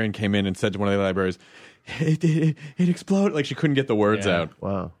librarian came in and said to one of the libraries, "It exploded!" Like she couldn't get the words Yeah. out.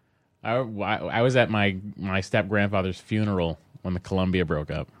 Wow. I was at my step grandfather's funeral when the Columbia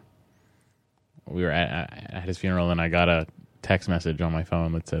broke up. We were at his funeral, and I got a text message on my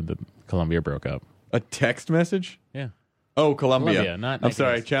phone that said that Columbia broke up. A text message? Yeah. Oh, Columbia. Columbia, not I'm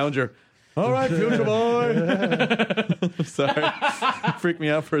sorry, Nicholas. Challenger. All right, future boy. I'm sorry, freaked me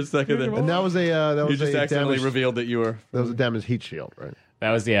out for a second. There. And that was a You just accidentally damaged, revealed that you were. that was a damaged heat shield, right?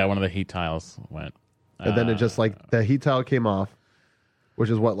 That was one of the heat tiles went. And then it just the heat tile came off, which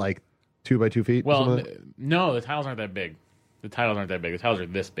is what 2 by 2 feet. or Well, something like that? no, the tiles aren't that big. The tiles aren't that big. The tiles are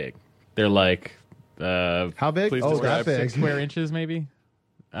this big. They're like How big? please Oh, describe that big. 6 square inches, maybe.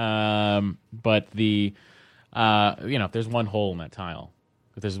 But the if there's one hole in that tile,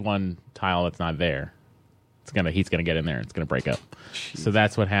 if there's one tile that's not there, heat's gonna get in there. It's gonna break up. So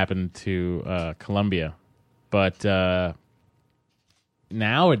that's what happened to Columbia. But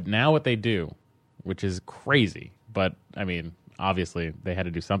now what they do, which is crazy, but I mean, obviously they had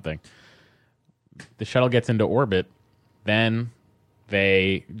to do something. The shuttle gets into orbit, then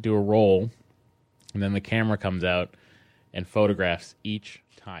they do a roll, and then the camera comes out and photographs each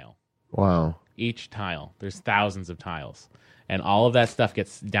tile. Wow. Each tile. There's thousands of tiles. And all of that stuff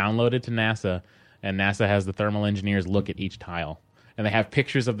gets downloaded to NASA, and NASA has the thermal engineers look at each tile. And they have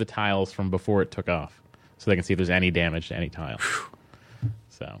pictures of the tiles from before it took off, so they can see if there's any damage to any tile.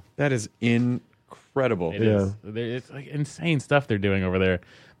 So That is incredible. it is. It's insane stuff they're doing over there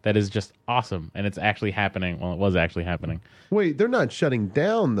that is just awesome. And it's actually happening. Well, it was actually happening. Wait, they're not shutting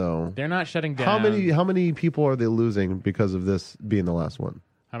down though. They're not shutting down. How many people are they losing because of this being the last one?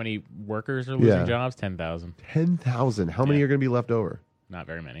 How many workers are losing Yeah. jobs? 10,000. 10,000. How many Yeah. are going to be left over? Not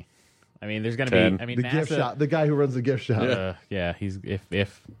very many. I mean, there's going to 10. be. I mean, The NASA, gift shop. The guy who runs the gift shop. Yeah, he's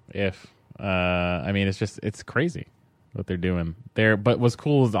if I mean, it's crazy what they're doing there. But what's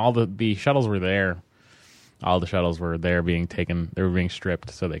cool is all the shuttles were there. All the shuttles were there being taken. They were being stripped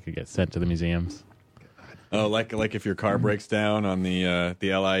so they could get sent to the museums. Oh, like if your car breaks down on the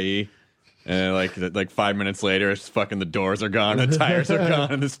LIE, and like 5 minutes later, it's fucking the doors are gone, the tires are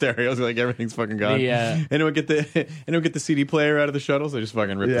gone, and the stereos are like everything's fucking gone. Anyone get the CD player out of the shuttles? They just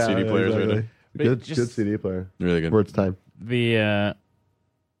fucking rip the CD players right out. Good CD player. Really good. Where it's time.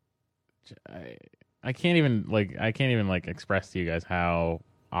 I can't even express to you guys how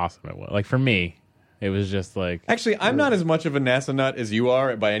awesome it was. Like for me, it was just like. Actually, I'm not as much of a NASA nut as you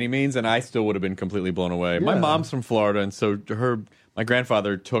are by any means, and I still would have been completely blown away. My mom's from Florida, and so my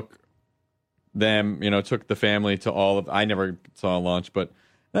grandfather took took the family to all of. I never saw a launch, but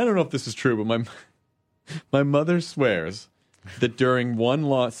I don't know if this is true, but my mother swears that during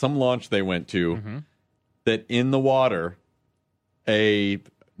some launch they went to, that in the water, a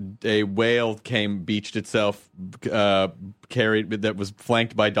whale beached itself, that was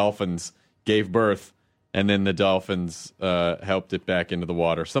flanked by dolphins, gave birth, and then the dolphins helped it back into the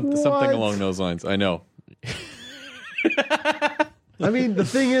water. Something along those lines. I know. I mean, the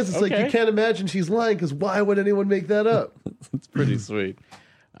thing is, it's like you can't imagine she's lying, because why would anyone make that up? It's pretty sweet.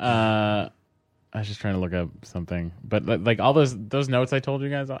 I was just trying to look up something, but like all those notes I told you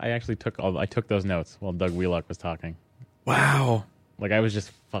guys, I actually took those notes while Doug Wheelock was talking. Wow. Like I was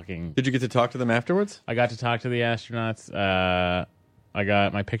just fucking. Did you get to talk to them afterwards? I got to talk to the astronauts. I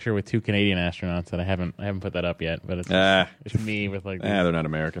got my picture with 2 Canadian astronauts, and I haven't put that up yet. But it's me with like. They're not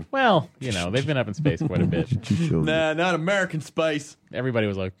American. Well, they've been up in space quite a bit. Nah, not American space. Everybody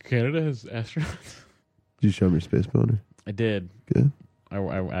was like, Canada has astronauts. Did you show me your space boner? I did. Good.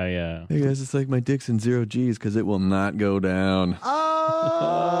 I Hey guys, it's like my dick's in 0 G's because it will not go down.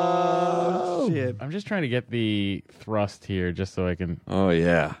 Oh shit! I'm just trying to get the thrust here, just so I can. Oh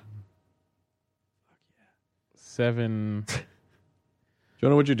yeah. 7.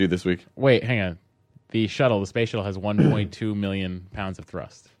 Jonah, what'd you do this week? Wait, hang on. The space shuttle has 1.2 million pounds of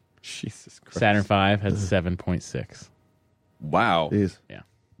thrust. Jesus Christ. Saturn V has 7.6. Wow. Jeez. Yeah.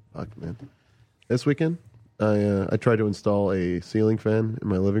 Fuck, man. This weekend, I tried to install a ceiling fan in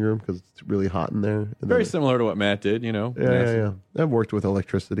my living room because it's really hot in there. And Very similar to what Matt did, Yeah. I've worked with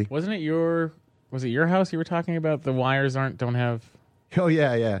electricity. Was it your house you were talking about? The wires don't have. Oh,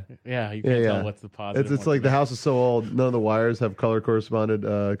 yeah. Yeah, you can't tell what's the positive. It's like the house is so old, none of the wires have color corresponded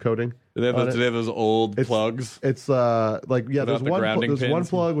coating. Do they have those old plugs? It's there's one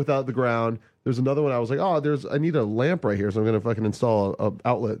plug without the ground. There's another one. I was like, I need a lamp right here, so I'm going to fucking install a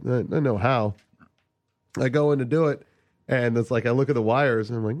outlet. I know how. I go in to do it, and it's like I look at the wires,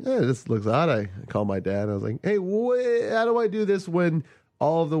 and I'm like, this looks odd. I call my dad, and I was like, hey, how do I do this when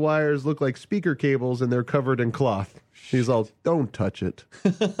all of the wires look like speaker cables and they're covered in cloth? He's all, don't touch it.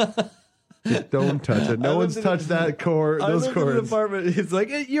 Just don't touch it. No one's touched that cord. Those cords. In an apartment. It's like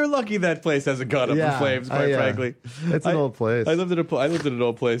you're lucky that place hasn't gone up in flames. Quite frankly, it's an old place. I lived at an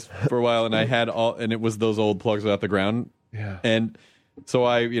old place for a while, and I had and it was those old plugs without the ground. Yeah. And so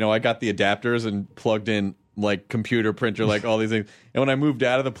I got the adapters and plugged in like computer printer, like all these things. And when I moved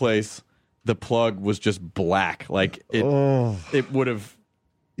out of the place, the plug was just black. Like it would have.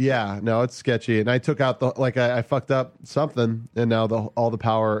 Yeah, no, it's sketchy. And I took out I fucked up something, and now all the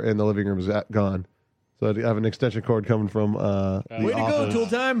power in the living room is gone. So I have an extension cord coming from the Way to office. go, Tool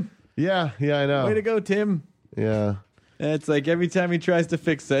Time. Yeah, I know. Way to go, Tim. Yeah. It's like every time he tries to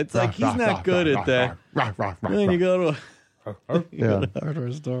fix it, it's like he's not good at that. Then you go to a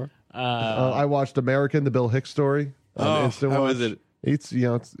hardware store. I watched American, the Bill Hicks story. How is it? It's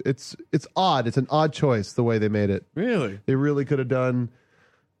it's odd. It's an odd choice the way they made it. Really? They really could have done.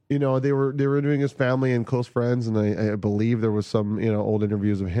 They were doing his family and close friends, and I believe there was some old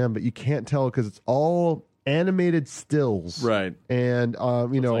interviews of him, but you can't tell because it's all animated stills, right? And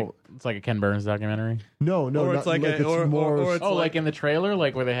it's like a Ken Burns documentary. No, or it's like like in the trailer,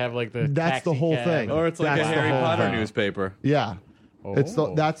 like where they have like the that's the whole thing, or it's like a Harry Potter newspaper. Yeah, that's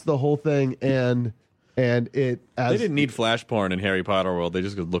the whole thing, and they didn't need flash porn in Harry Potter world. They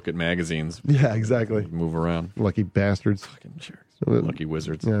just could look at magazines. Yeah, exactly. Move around, lucky bastards, fucking jerks. Lucky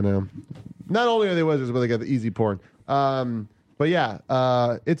wizards. Yeah, no. Not only are they wizards, but they got the easy porn. But yeah,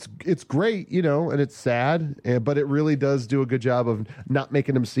 it's great, and it's sad, but it really does do a good job of not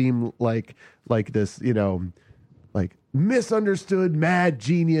making them seem like this, like misunderstood mad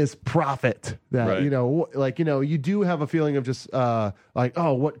genius prophet that right. You do have a feeling of just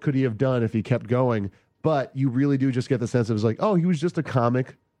what could he have done if he kept going, but you really do just get the sense of he was just a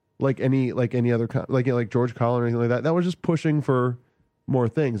comic like any other like George Carlin or anything like that. That was just pushing for more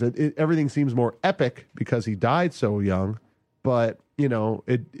things. Everything seems more epic because he died so young, but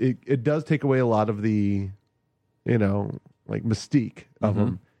it does take away a lot of the, like mystique of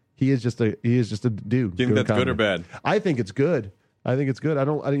him. He is just a dude. Do you think that's good or bad? I think it's good. I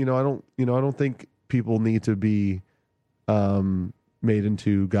don't think people need to be made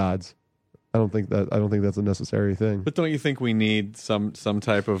into gods. I don't think that's a necessary thing. But don't you think we need some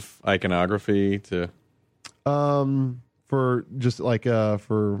type of iconography to for just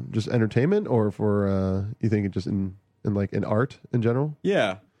entertainment, or for you think it just in art in general?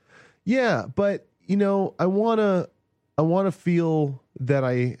 Yeah. But I wanna feel that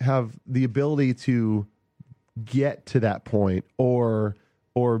I have the ability to get to that point or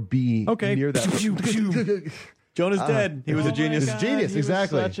be near that. Jonah's dead. He was a genius. God, genius,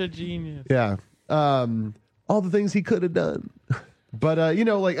 exactly. Such a genius. Yeah. All the things he could have done. But I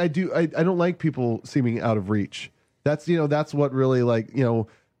don't like people seeming out of reach. That's what really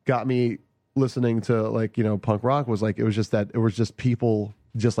got me listening to punk rock, was it was just people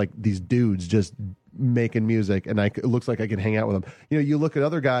just like these dudes just making music, and it looks like I can hang out with them. You look at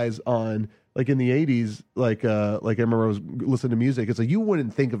other guys on in the 80s, I remember I was listening to music. It's like you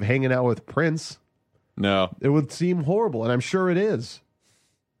wouldn't think of hanging out with Prince. No, it would seem horrible, and I'm sure it is.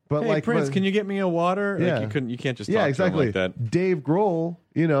 But hey, Prince, can you get me a water? Yeah. You can't just talk exactly. to him like that. Dave Grohl,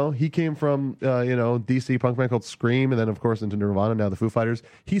 he came from DC punk band called Scream, and then of course into Nirvana, now the Foo Fighters.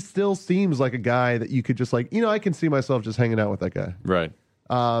 He still seems like a guy that you could just I can see myself just hanging out with that guy. Right.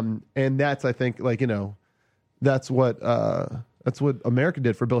 And that's, I think, that's what America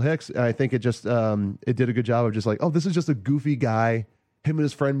did for Bill Hicks. And I think it just it did a good job of just this is just a goofy guy. Him and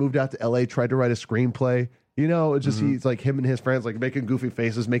his friend moved out to LA, tried to write a screenplay. It's just he's him and his friends making goofy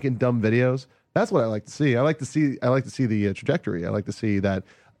faces, making dumb videos. That's what I like to see. I like to see the trajectory. I like to see that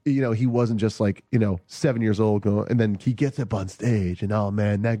he wasn't just 7 years old and then he gets up on stage and, oh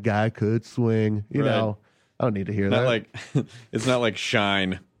man, that guy could swing. I don't need to hear that. It's not like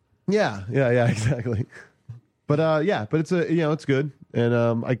Shine. Yeah, exactly. But but it's it's good, and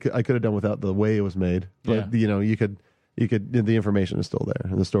I could have done without the way it was made. But you could the information is still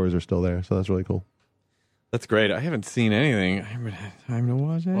there and the stories are still there, so that's really cool. That's great. I haven't seen anything. I haven't had time to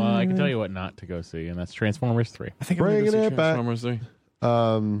watch it. Well, I can tell you what not to go see, and that's Transformers 3. I think I'm going to go see Transformers 3.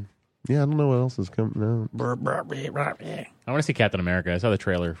 Yeah, I don't know what else is coming out. I want to see Captain America. I saw the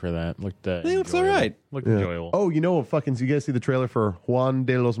trailer for that. Looked looks all right. Looked enjoyable. Oh, you guys see the trailer for Juan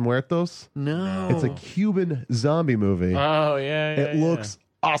de los Muertos? No. It's a Cuban zombie movie. Oh, yeah. It looks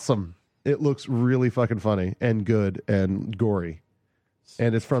awesome. It looks really fucking funny and good and gory.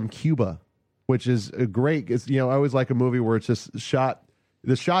 And it's from Cuba, which is great. It's, I always like a movie where it's just shot.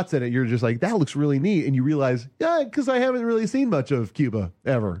 The shots in it, you're just that looks really neat. And you realize, because I haven't really seen much of Cuba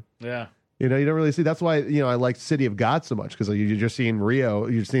ever. Yeah. You don't really see. That's why, I like City of God so much, because you're just seeing Rio.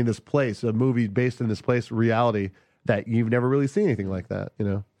 You're seeing this place, a movie based in this place, reality, that you've never really seen anything like that,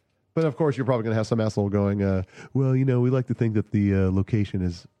 But of course, you're probably going to have some asshole going, well, we like to think that the location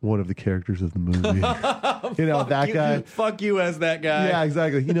is one of the characters of the movie. That guy. Fuck you as that guy. Yeah,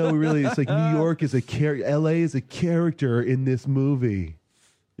 exactly. We really, it's New York is a character, LA is a character in this movie.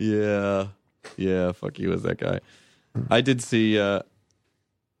 Yeah. Yeah, fuck you as that guy. I did see,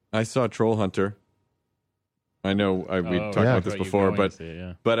 I saw Troll Hunter. I know we talked about this before, but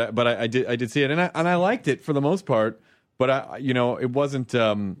I did see it, and I liked it for the most part. But it wasn't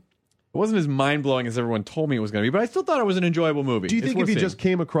as mind blowing as everyone told me it was going to be. But I still thought it was an enjoyable movie. Do you think if you just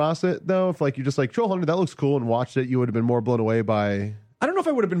came across it though, if you're just Troll Hunter, that looks cool, and watched it, you would have been more blown away by? I don't know if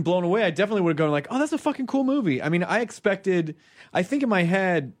I would have been blown away. I definitely would have gone oh, that's a fucking cool movie. I mean, I think in my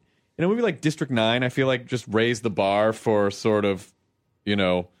head, in a movie like District 9, I feel just raised the bar for sort of, kind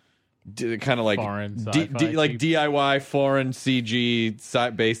of foreign DIY foreign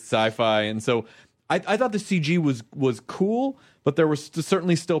CG based sci-fi, and so I thought the CG was cool, but there were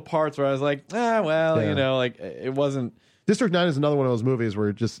certainly still parts where I was it wasn't. District 9 is another one of those movies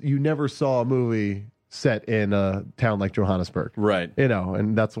where you never saw a movie set in a town like Johannesburg, right?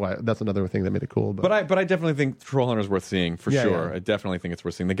 And that's another thing that made it cool. But I definitely think Troll Hunter is worth seeing for sure. Yeah. I definitely think it's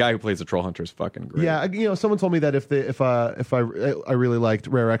worth seeing. The guy who plays the Troll Hunter is fucking great. Yeah, someone told me that if I really liked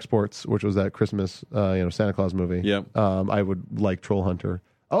Rare Exports, which was that Christmas Santa Claus movie, I would like Troll Hunter.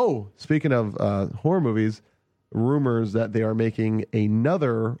 Oh, speaking of horror movies, rumors that they are making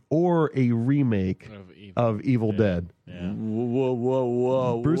another or a remake of Evil Dead. Yeah.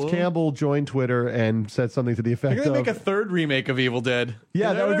 Whoa. Bruce Campbell joined Twitter and said something to the effect of... They're going to make a third remake of Evil Dead.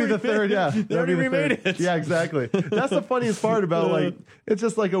 Yeah, that would be the third, yeah. They already remade it. Yeah, exactly. That's the funniest part about, it's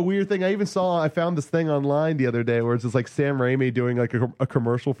just a weird thing. I found this thing online the other day where it's just Sam Raimi doing a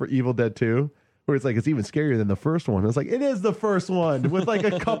commercial for Evil Dead 2. where it's like it's even scarier than the first one. It's like it is the first one with like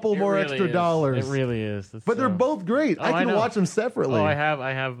a couple more really extra is. dollars. It really is. But they're both great. Oh, I can know. watch them separately. Oh, I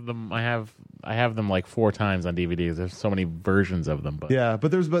have them like 4 times on DVDs. There's so many versions of them. But Yeah,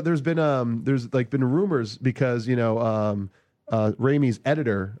 but there's been rumors because Raimi's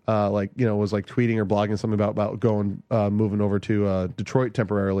editor was like tweeting or blogging something about going moving over to Detroit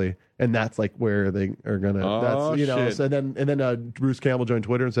temporarily, and that's like where they are gonna. Oh, shit. So then Bruce Campbell joined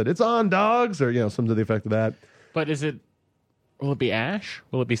Twitter and said it's on dogs or something to the effect of that. But will it be Ash?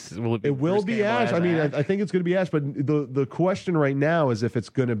 Will it be? It will Bruce be Campbell Ash. as I mean, Ash? I think it's going to be Ash, but the question right now is if it's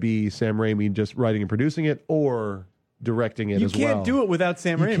going to be Sam Raimi just writing and producing it or directing it You as well. can't do it without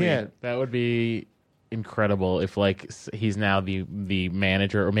Sam You Raimi. can't. That would be incredible if like he's now the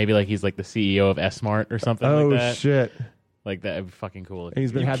manager, or maybe like he's like the CEO of S-Mart or something Oh like that. shit! Like that would be fucking cool. And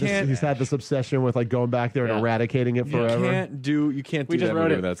he's had this obsession with like going back there and Yeah. eradicating it forever. You can't do We just that wrote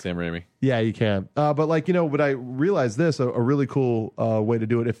movie it. without Sam Raimi. Yeah, you can. But but I realized this a really cool way to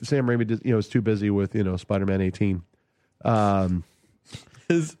do it. If Sam Raimi is too busy with Spider-Man 18. They're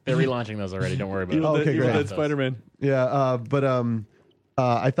relaunching those already. Don't worry about it. Okay, Evil great. Dead Spider-Man. Yeah,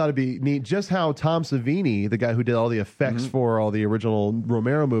 I thought it'd be neat just how Tom Savini, the guy who did all the effects for all the original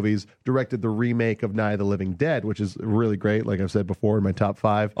Romero movies, directed the remake of Night of the Living Dead, which is really great. Like I've said before, in my top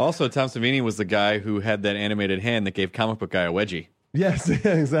 5. Also, Tom Savini was the guy who had that animated hand that gave comic book guy a wedgie Yes,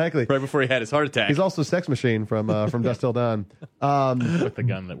 exactly. right before he had his heart attack. He's also Sex Machine from Dusk Till Dawn. With the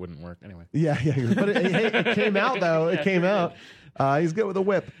gun that wouldn't work anyway. Yeah. But it came out though. It came out. He's good with a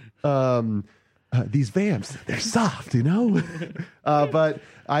whip. These vamps, they're soft, but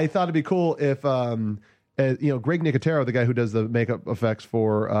I thought it'd be cool if Greg Nicotero, the guy who does the makeup effects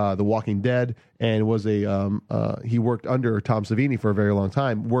for The Walking Dead, and was he worked under Tom Savini for a very long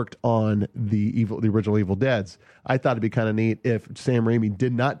time, worked on the original Evil Deads. I thought it'd be kind of neat if Sam Raimi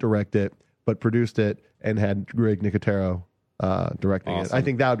did not direct it, but produced it and had Greg Nicotero directing it. I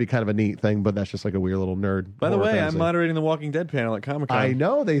think that would be kind of a neat thing, but that's just like a weird little nerd. By the horror way, fantasy. I'm moderating the Walking Dead panel at Comic-Con. I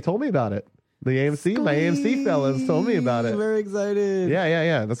know, they told me about it. My AMC fellas told me about it. Very excited.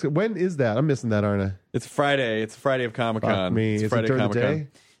 Yeah. That's good. When is that? I'm missing that, aren't I? It's Friday. It's Friday of Comic-Con. Fuck me. It's Is it Friday during the Comic-Con. day?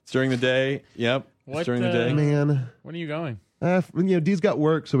 It's during the day. Yep. What, It's during the day. Man, When are you going? Dee's got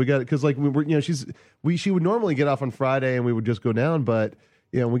work, so we got because like we were, she would normally get off on Friday and we would just go down, but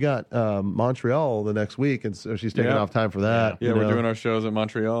we got Montreal the next week, and so she's taking Yeah. off time for that. Yeah, we're doing our shows at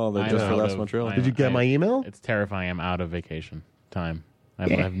Montreal. They're I'm just for out last of- Montreal. I- Did you get my email? It's terrifying. I'm out of vacation time. I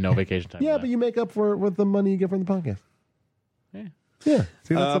have no vacation time. Yeah, left. but you make up for it with the money you get from the podcast. Yeah. Yeah,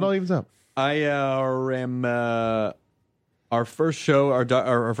 see, that's it all evens up. I am our first show,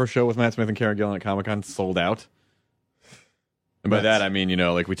 our first show with Matt Smith and Karen Gillan at Comic-Con sold out. And by that I mean,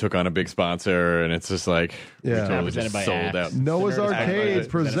 like we took on a big sponsor, and it's just like we Yeah. totally Presented just by sold Axe. out. Noah's Nerdist Arcade Axe.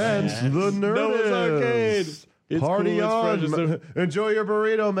 presents Nerdist the Nerdist. Noah's Arcade. It's Party cool, it's fresh, on. Enjoy your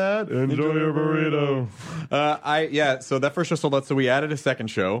burrito, Matt. Enjoy your burrito. So that first show sold out. So we added a second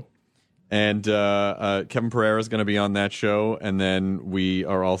show, and Kevin Pereira is going to be on that show, and then we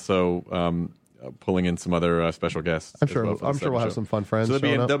are also pulling in some other special guests. I'm as sure. well for the I'm sure we'll second have show. some fun friends. So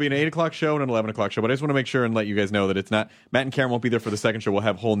showing up. there'll be an 8 o'clock show and an 11 o'clock show. But I just want to make sure and let you guys know that it's not Matt and Karen won't be there for the second show. We'll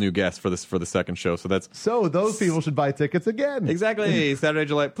have whole new guests for the second show. So that's So those people should buy tickets again. exactly Saturday,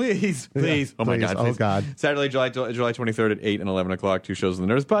 July. Please. Oh my please. God. Oh, please. God. Saturday, July 23rd at 8 and 11 o'clock. 2 shows in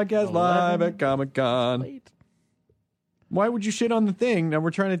the Nerdist Podcast live at Comic Con. Why would you shit on the thing? Now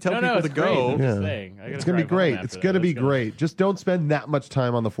we're trying to tell people it's to go. Great. I'm just Yeah. saying. I gotta It's gonna be drive home great. after It's that. gonna be That's great. Just don't spend that much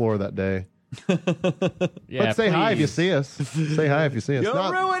time on the floor that day. Yeah, But say hi if you please. see us. Say hi if you see us. You're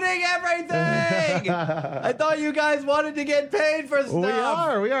Not- ruining everything. I thought you guys wanted to get paid for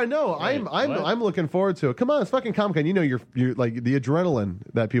stuff. We are. No, Wait, what? I'm looking forward to it. Come on, it's fucking Comic Con. You're like the adrenaline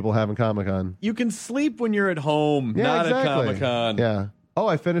that people have in Comic Con. You can sleep when you're at home, Yeah, not exactly. at Comic Con. Yeah. Oh,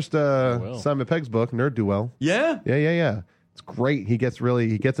 I finished will. Simon Pegg's book, Nerd Do Well. Yeah? Yeah. It's great. He gets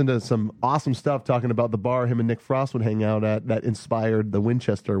into some awesome stuff talking about the bar him and Nick Frost would hang out at that inspired the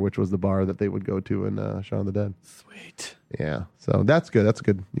Winchester, which was the bar that they would go to in Shaun of the Dead. Sweet. Yeah. So that's good. That's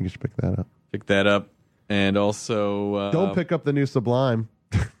good. You should pick that up. Pick that up. And also... Don't pick up the new Sublime.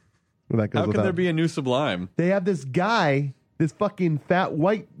 That goes How can without- there be a new Sublime? They have this guy, this fucking fat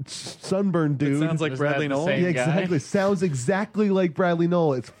white sunburned dude. It sounds like Isn't Bradley that the Noel. same- Yeah, exactly. Sounds exactly like Bradley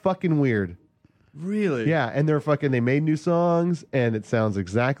Noel. It's fucking weird. Really? Yeah, and they made new songs, and it sounds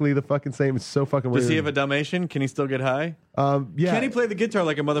exactly the fucking same. It's so fucking weird. Does he have a Dalmatian? Can he still get high? Yeah. Can he play the guitar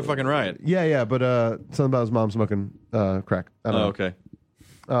like a motherfucking riot? Yeah, but something about his mom smoking crack. I don't know. Okay.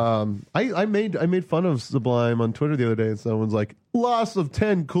 I made fun of Sublime on Twitter the other day, and someone's like, loss of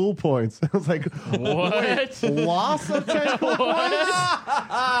 10 cool points. I was like, What? wait, loss of 10 cool points?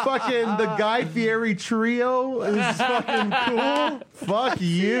 Fucking the Guy Fieri trio is fucking cool. Fuck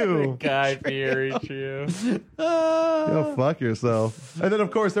you. Guy Fieri trio. Go fuck yourself. And then,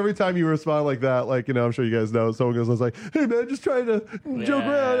 of course, every time you respond like that, like, you know, I'm sure you guys know, someone goes, I was like, hey, man, just trying to joke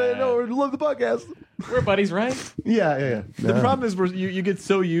around and or love the podcast. We're buddies, right? Yeah. The problem is you get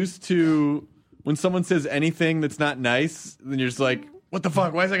so used to when someone says anything that's not nice, then you're just like, what the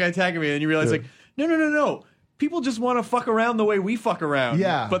fuck? Why is that guy attacking me? And you realize, like, no. People just want to fuck around the way we fuck around.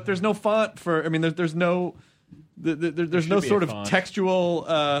 Yeah. But there's no font for, I mean, there's no sort of font.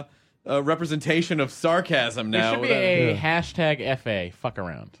 textual representation of sarcasm now. There should be a hashtag FA, fuck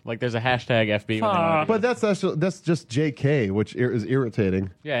around. Like there's a hashtag FB. when they wanna do But it. that's just JK, which is irritating.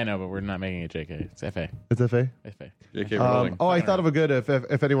 Yeah, I know, but we're not making it JK. It's FA. It's FA? FA. J.K. Rowling. I thought of a good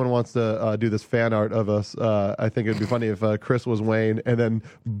if anyone wants to do this fan art of us. I think it'd be funny if Chris was Wayne and then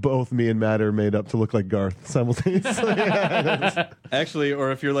both me and Matt are made up to look like Garth simultaneously. Actually,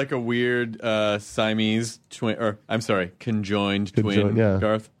 or if you're like a weird Siamese twin, or I'm sorry, conjoined twin, Conjoined, yeah.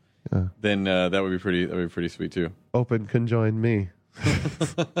 Garth, then that would be pretty sweet too. Open, conjoin me.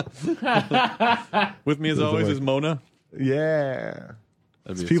 With me as always way. is Mona. Yeah.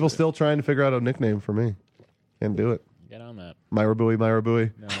 That'd be People sweet. still trying to figure out a nickname for me. Can't do it. Get on that. Myra Bowie.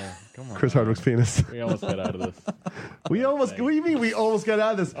 No, come on. Chris Hardwick's penis. We almost got out of this. We almost. What do you mean we almost got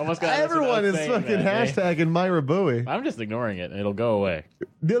out of this? Almost got out of this Everyone is without saying fucking that, eh? hashtagging Myra Bowie. I'm just ignoring it, and it'll go away.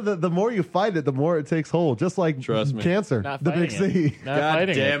 The more you fight it, the more it takes hold. Just like Trust me. cancer, Not the fighting big C. it. Not God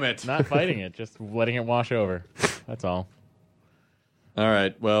fighting damn it. Not fighting it. Just letting it wash over. That's all. All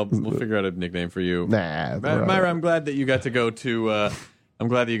right. Well, we'll figure out a nickname for you. Nah, it's all right. Myra, I'm glad that you got to go to. I'm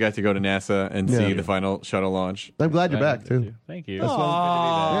glad that you got to go to NASA and Yeah. see the final shuttle launch. I'm glad you're back too. Thank you. Yeah,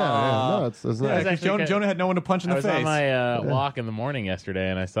 no, it's nice. actually Because Jonah had no one to punch in I the was face. on my walk in the morning yesterday,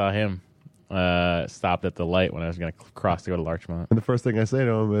 and I saw him stopped at the light when I was going to cross to go to Larchmont. And the first thing I say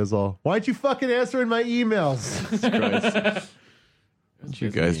to him is, "Why aren't you fucking answering my emails?" You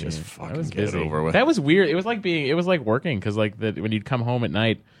guys just I fucking was get it busy. over with. That was weird. It was like working because when you'd come home at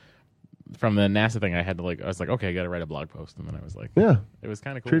night from the NASA thing, I was like, okay, I got to write a blog post, and then I was like, Yeah, it was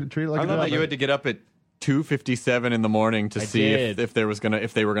kind of cool. treat it like I a love job, that you man. had to get up at 2:57 in the morning to I see did. if they were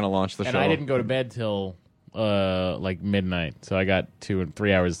gonna launch the And show. I didn't go to bed till like midnight, so I got 2 and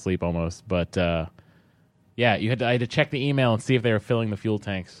 3 hours of sleep almost. But yeah, I had to check the email and see if they were filling the fuel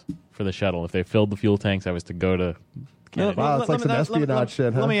tanks for the shuttle. If they filled the fuel tanks, I was to go to. Kennedy. Wow, it's like some espionage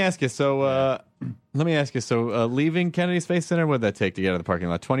shit, huh? Let me ask you. So, leaving Kennedy Space Center, what did that take to get out of the parking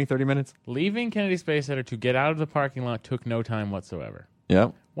lot? 20, 30 minutes? Leaving Kennedy Space Center to get out of the parking lot took no time whatsoever.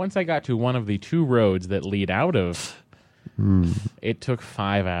 Yep. Once I got to one of the 2 roads that lead out of, it took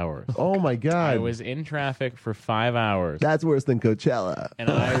 5 hours. Oh my god, I was in traffic for 5 hours. that's worse than Coachella. And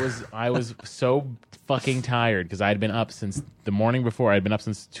I was so fucking tired because I had been up since the morning before. I had been up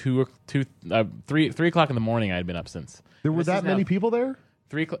since 3 o'clock in the morning. I had been up since. There were This that is now many people there?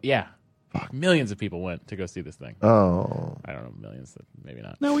 3 o'clock. Yeah, millions of people went to go see this thing. Oh, I don't know, millions, maybe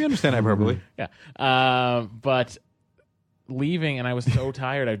not. No, we understand hyperbole. Yeah, but leaving, and I was so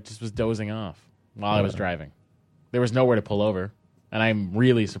tired. I just was dozing off while I was driving. There was nowhere to pull over, and I'm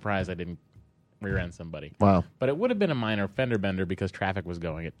really surprised I didn't rear end somebody. wow, But it would have been a minor fender bender because traffic was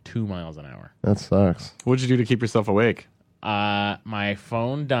going at 2 miles an hour. that sucks. What'd you do to keep yourself awake? My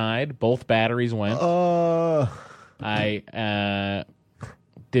phone died. Both batteries went. I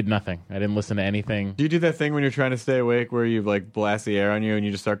did nothing. I didn't listen to anything. Do you do that thing when you're trying to stay awake where you like blast the air on you and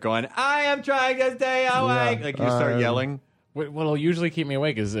you just start going, I am trying to stay awake? Yeah. Like you start yelling? What'll usually keep me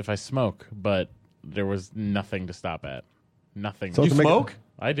awake is if I smoke, but there was nothing to stop at. Nothing. So You to make- smoke?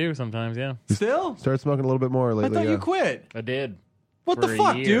 I do sometimes, yeah. Still? Start smoking a little bit more I lately. thought yeah. you quit. I did. What For the a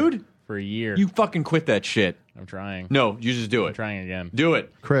fuck, year. dude? For a year. You fucking quit that shit. I'm trying. No, you just do I'm it. trying again. Do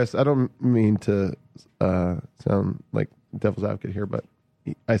it. Chris, I don't mean to sound like devil's advocate here, but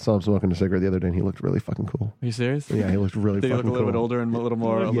I saw him smoking a cigarette the other day, and he looked really fucking cool. Are you serious? Yeah, he looked really Did he fucking look a little cool. bit older and a little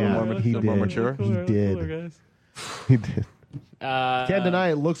more, he more did. mature? He did. He did. Can't deny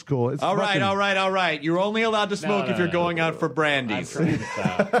it looks cool. It's All right, fucking- all right. You're only allowed to smoke if you're going out for I'm brandies. trying to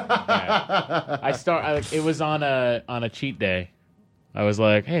stop. It was on a cheat day. I was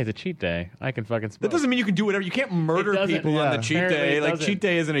like, hey, it's a cheat day. I can fucking smoke. That doesn't mean you can do whatever. You can't murder It doesn't. people on Yeah. the cheat Apparently day. it Like doesn't. cheat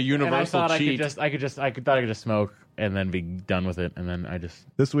day isn't a and I universal thought cheat. I could just smoke and then be done with it, and then I just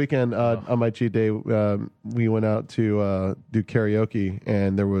This weekend on my cheat day, we went out to do karaoke,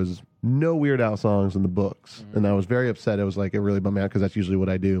 and there was no Weird Al songs in the books, and I was very upset. It was like it really bummed me out because that's usually what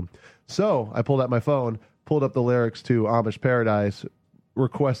I do. So I pulled out my phone, pulled up the lyrics to Amish Paradise,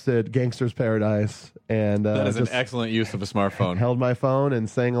 requested Gangster's Paradise, and That is an just excellent use of a smartphone. held my phone and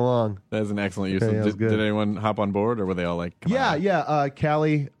sang along. That is an excellent use. Okay, that was Did good. anyone hop on board, or were they all like, come Yeah, on? yeah.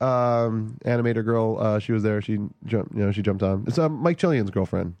 Callie, animator girl, she was there. She jumped on. It's Mike Chillian's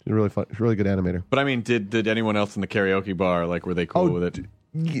girlfriend. She's a really fun, really good animator. But I mean, did anyone else in the karaoke bar, like, were they cool with it?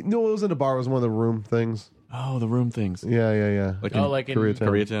 No, it was in a bar. It was one of the room things. Oh, the room things. Yeah. Like like in Koreatown.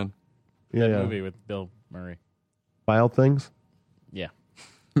 Koreatown. Yeah, yeah. movie with Bill Murray. Wild things. Yeah.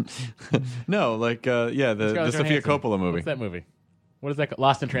 No, like, the Scarlett Sofia Johansson. Coppola movie. What's that movie? What is that called?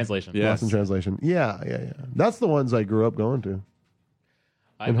 Lost in Translation. Yeah. Lost in Translation. Yeah. That's the ones I grew up going to.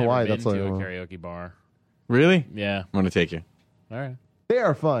 I've In never Hawaii, been that's to like, a well- karaoke bar. Really? Yeah. I'm going to take you. All right. They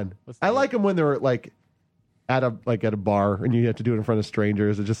are fun. Let's I do like them when they're like at a bar and you have to do it in front of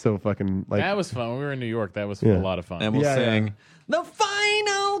strangers. It's just so fucking like. That was fun. We were in New York. That was Yeah. a lot of fun. And we'll Yeah, sing the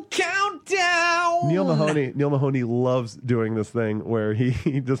final countdown. Neil Mahoney loves doing this thing where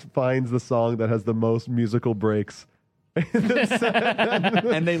he just finds the song that has the most musical breaks.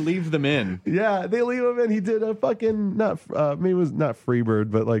 And they leave them in. Yeah, they leave him in. He did a fucking maybe it was not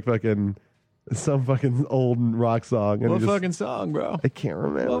Freebird, but like fucking some fucking old rock song. And What he just- fucking song, bro? I can't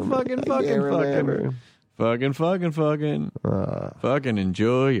remember. Well, fucking enjoy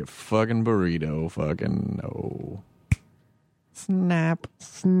your fucking burrito. Fucking no. Snap.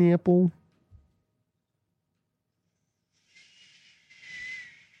 Snapple.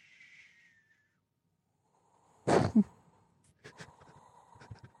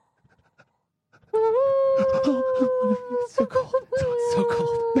 So cold. So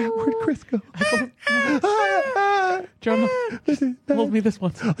cold. Backward Crisco. John, hold me this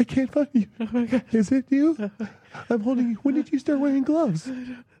once. I can't find you. Is it you? I'm holding you. When did you start wearing gloves?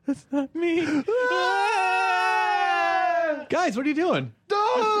 That's not me. Guys, what are you doing?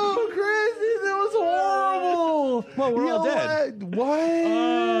 Oh, crazy! That was horrible. Well, we're all dead. What?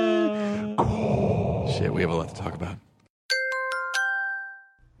 Shit, we have a lot to talk about.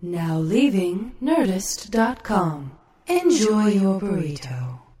 Now leaving Nerdist.com. Enjoy your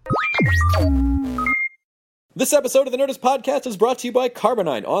burrito. This episode of the Nerdist Podcast is brought to you by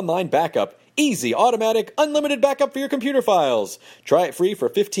Carbonite Online Backup. Easy, automatic, unlimited backup for your computer files. Try it free for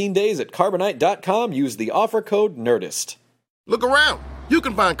 15 days at Carbonite.com. Use the offer code NERDIST. Look around. You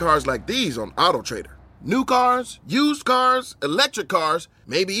can find cars like these on AutoTrader. New cars, used cars, electric cars,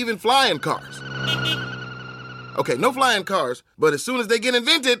 maybe even flying cars. Okay, no flying cars, but as soon as they get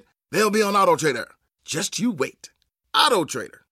invented, they'll be on AutoTrader. Just you wait. AutoTrader.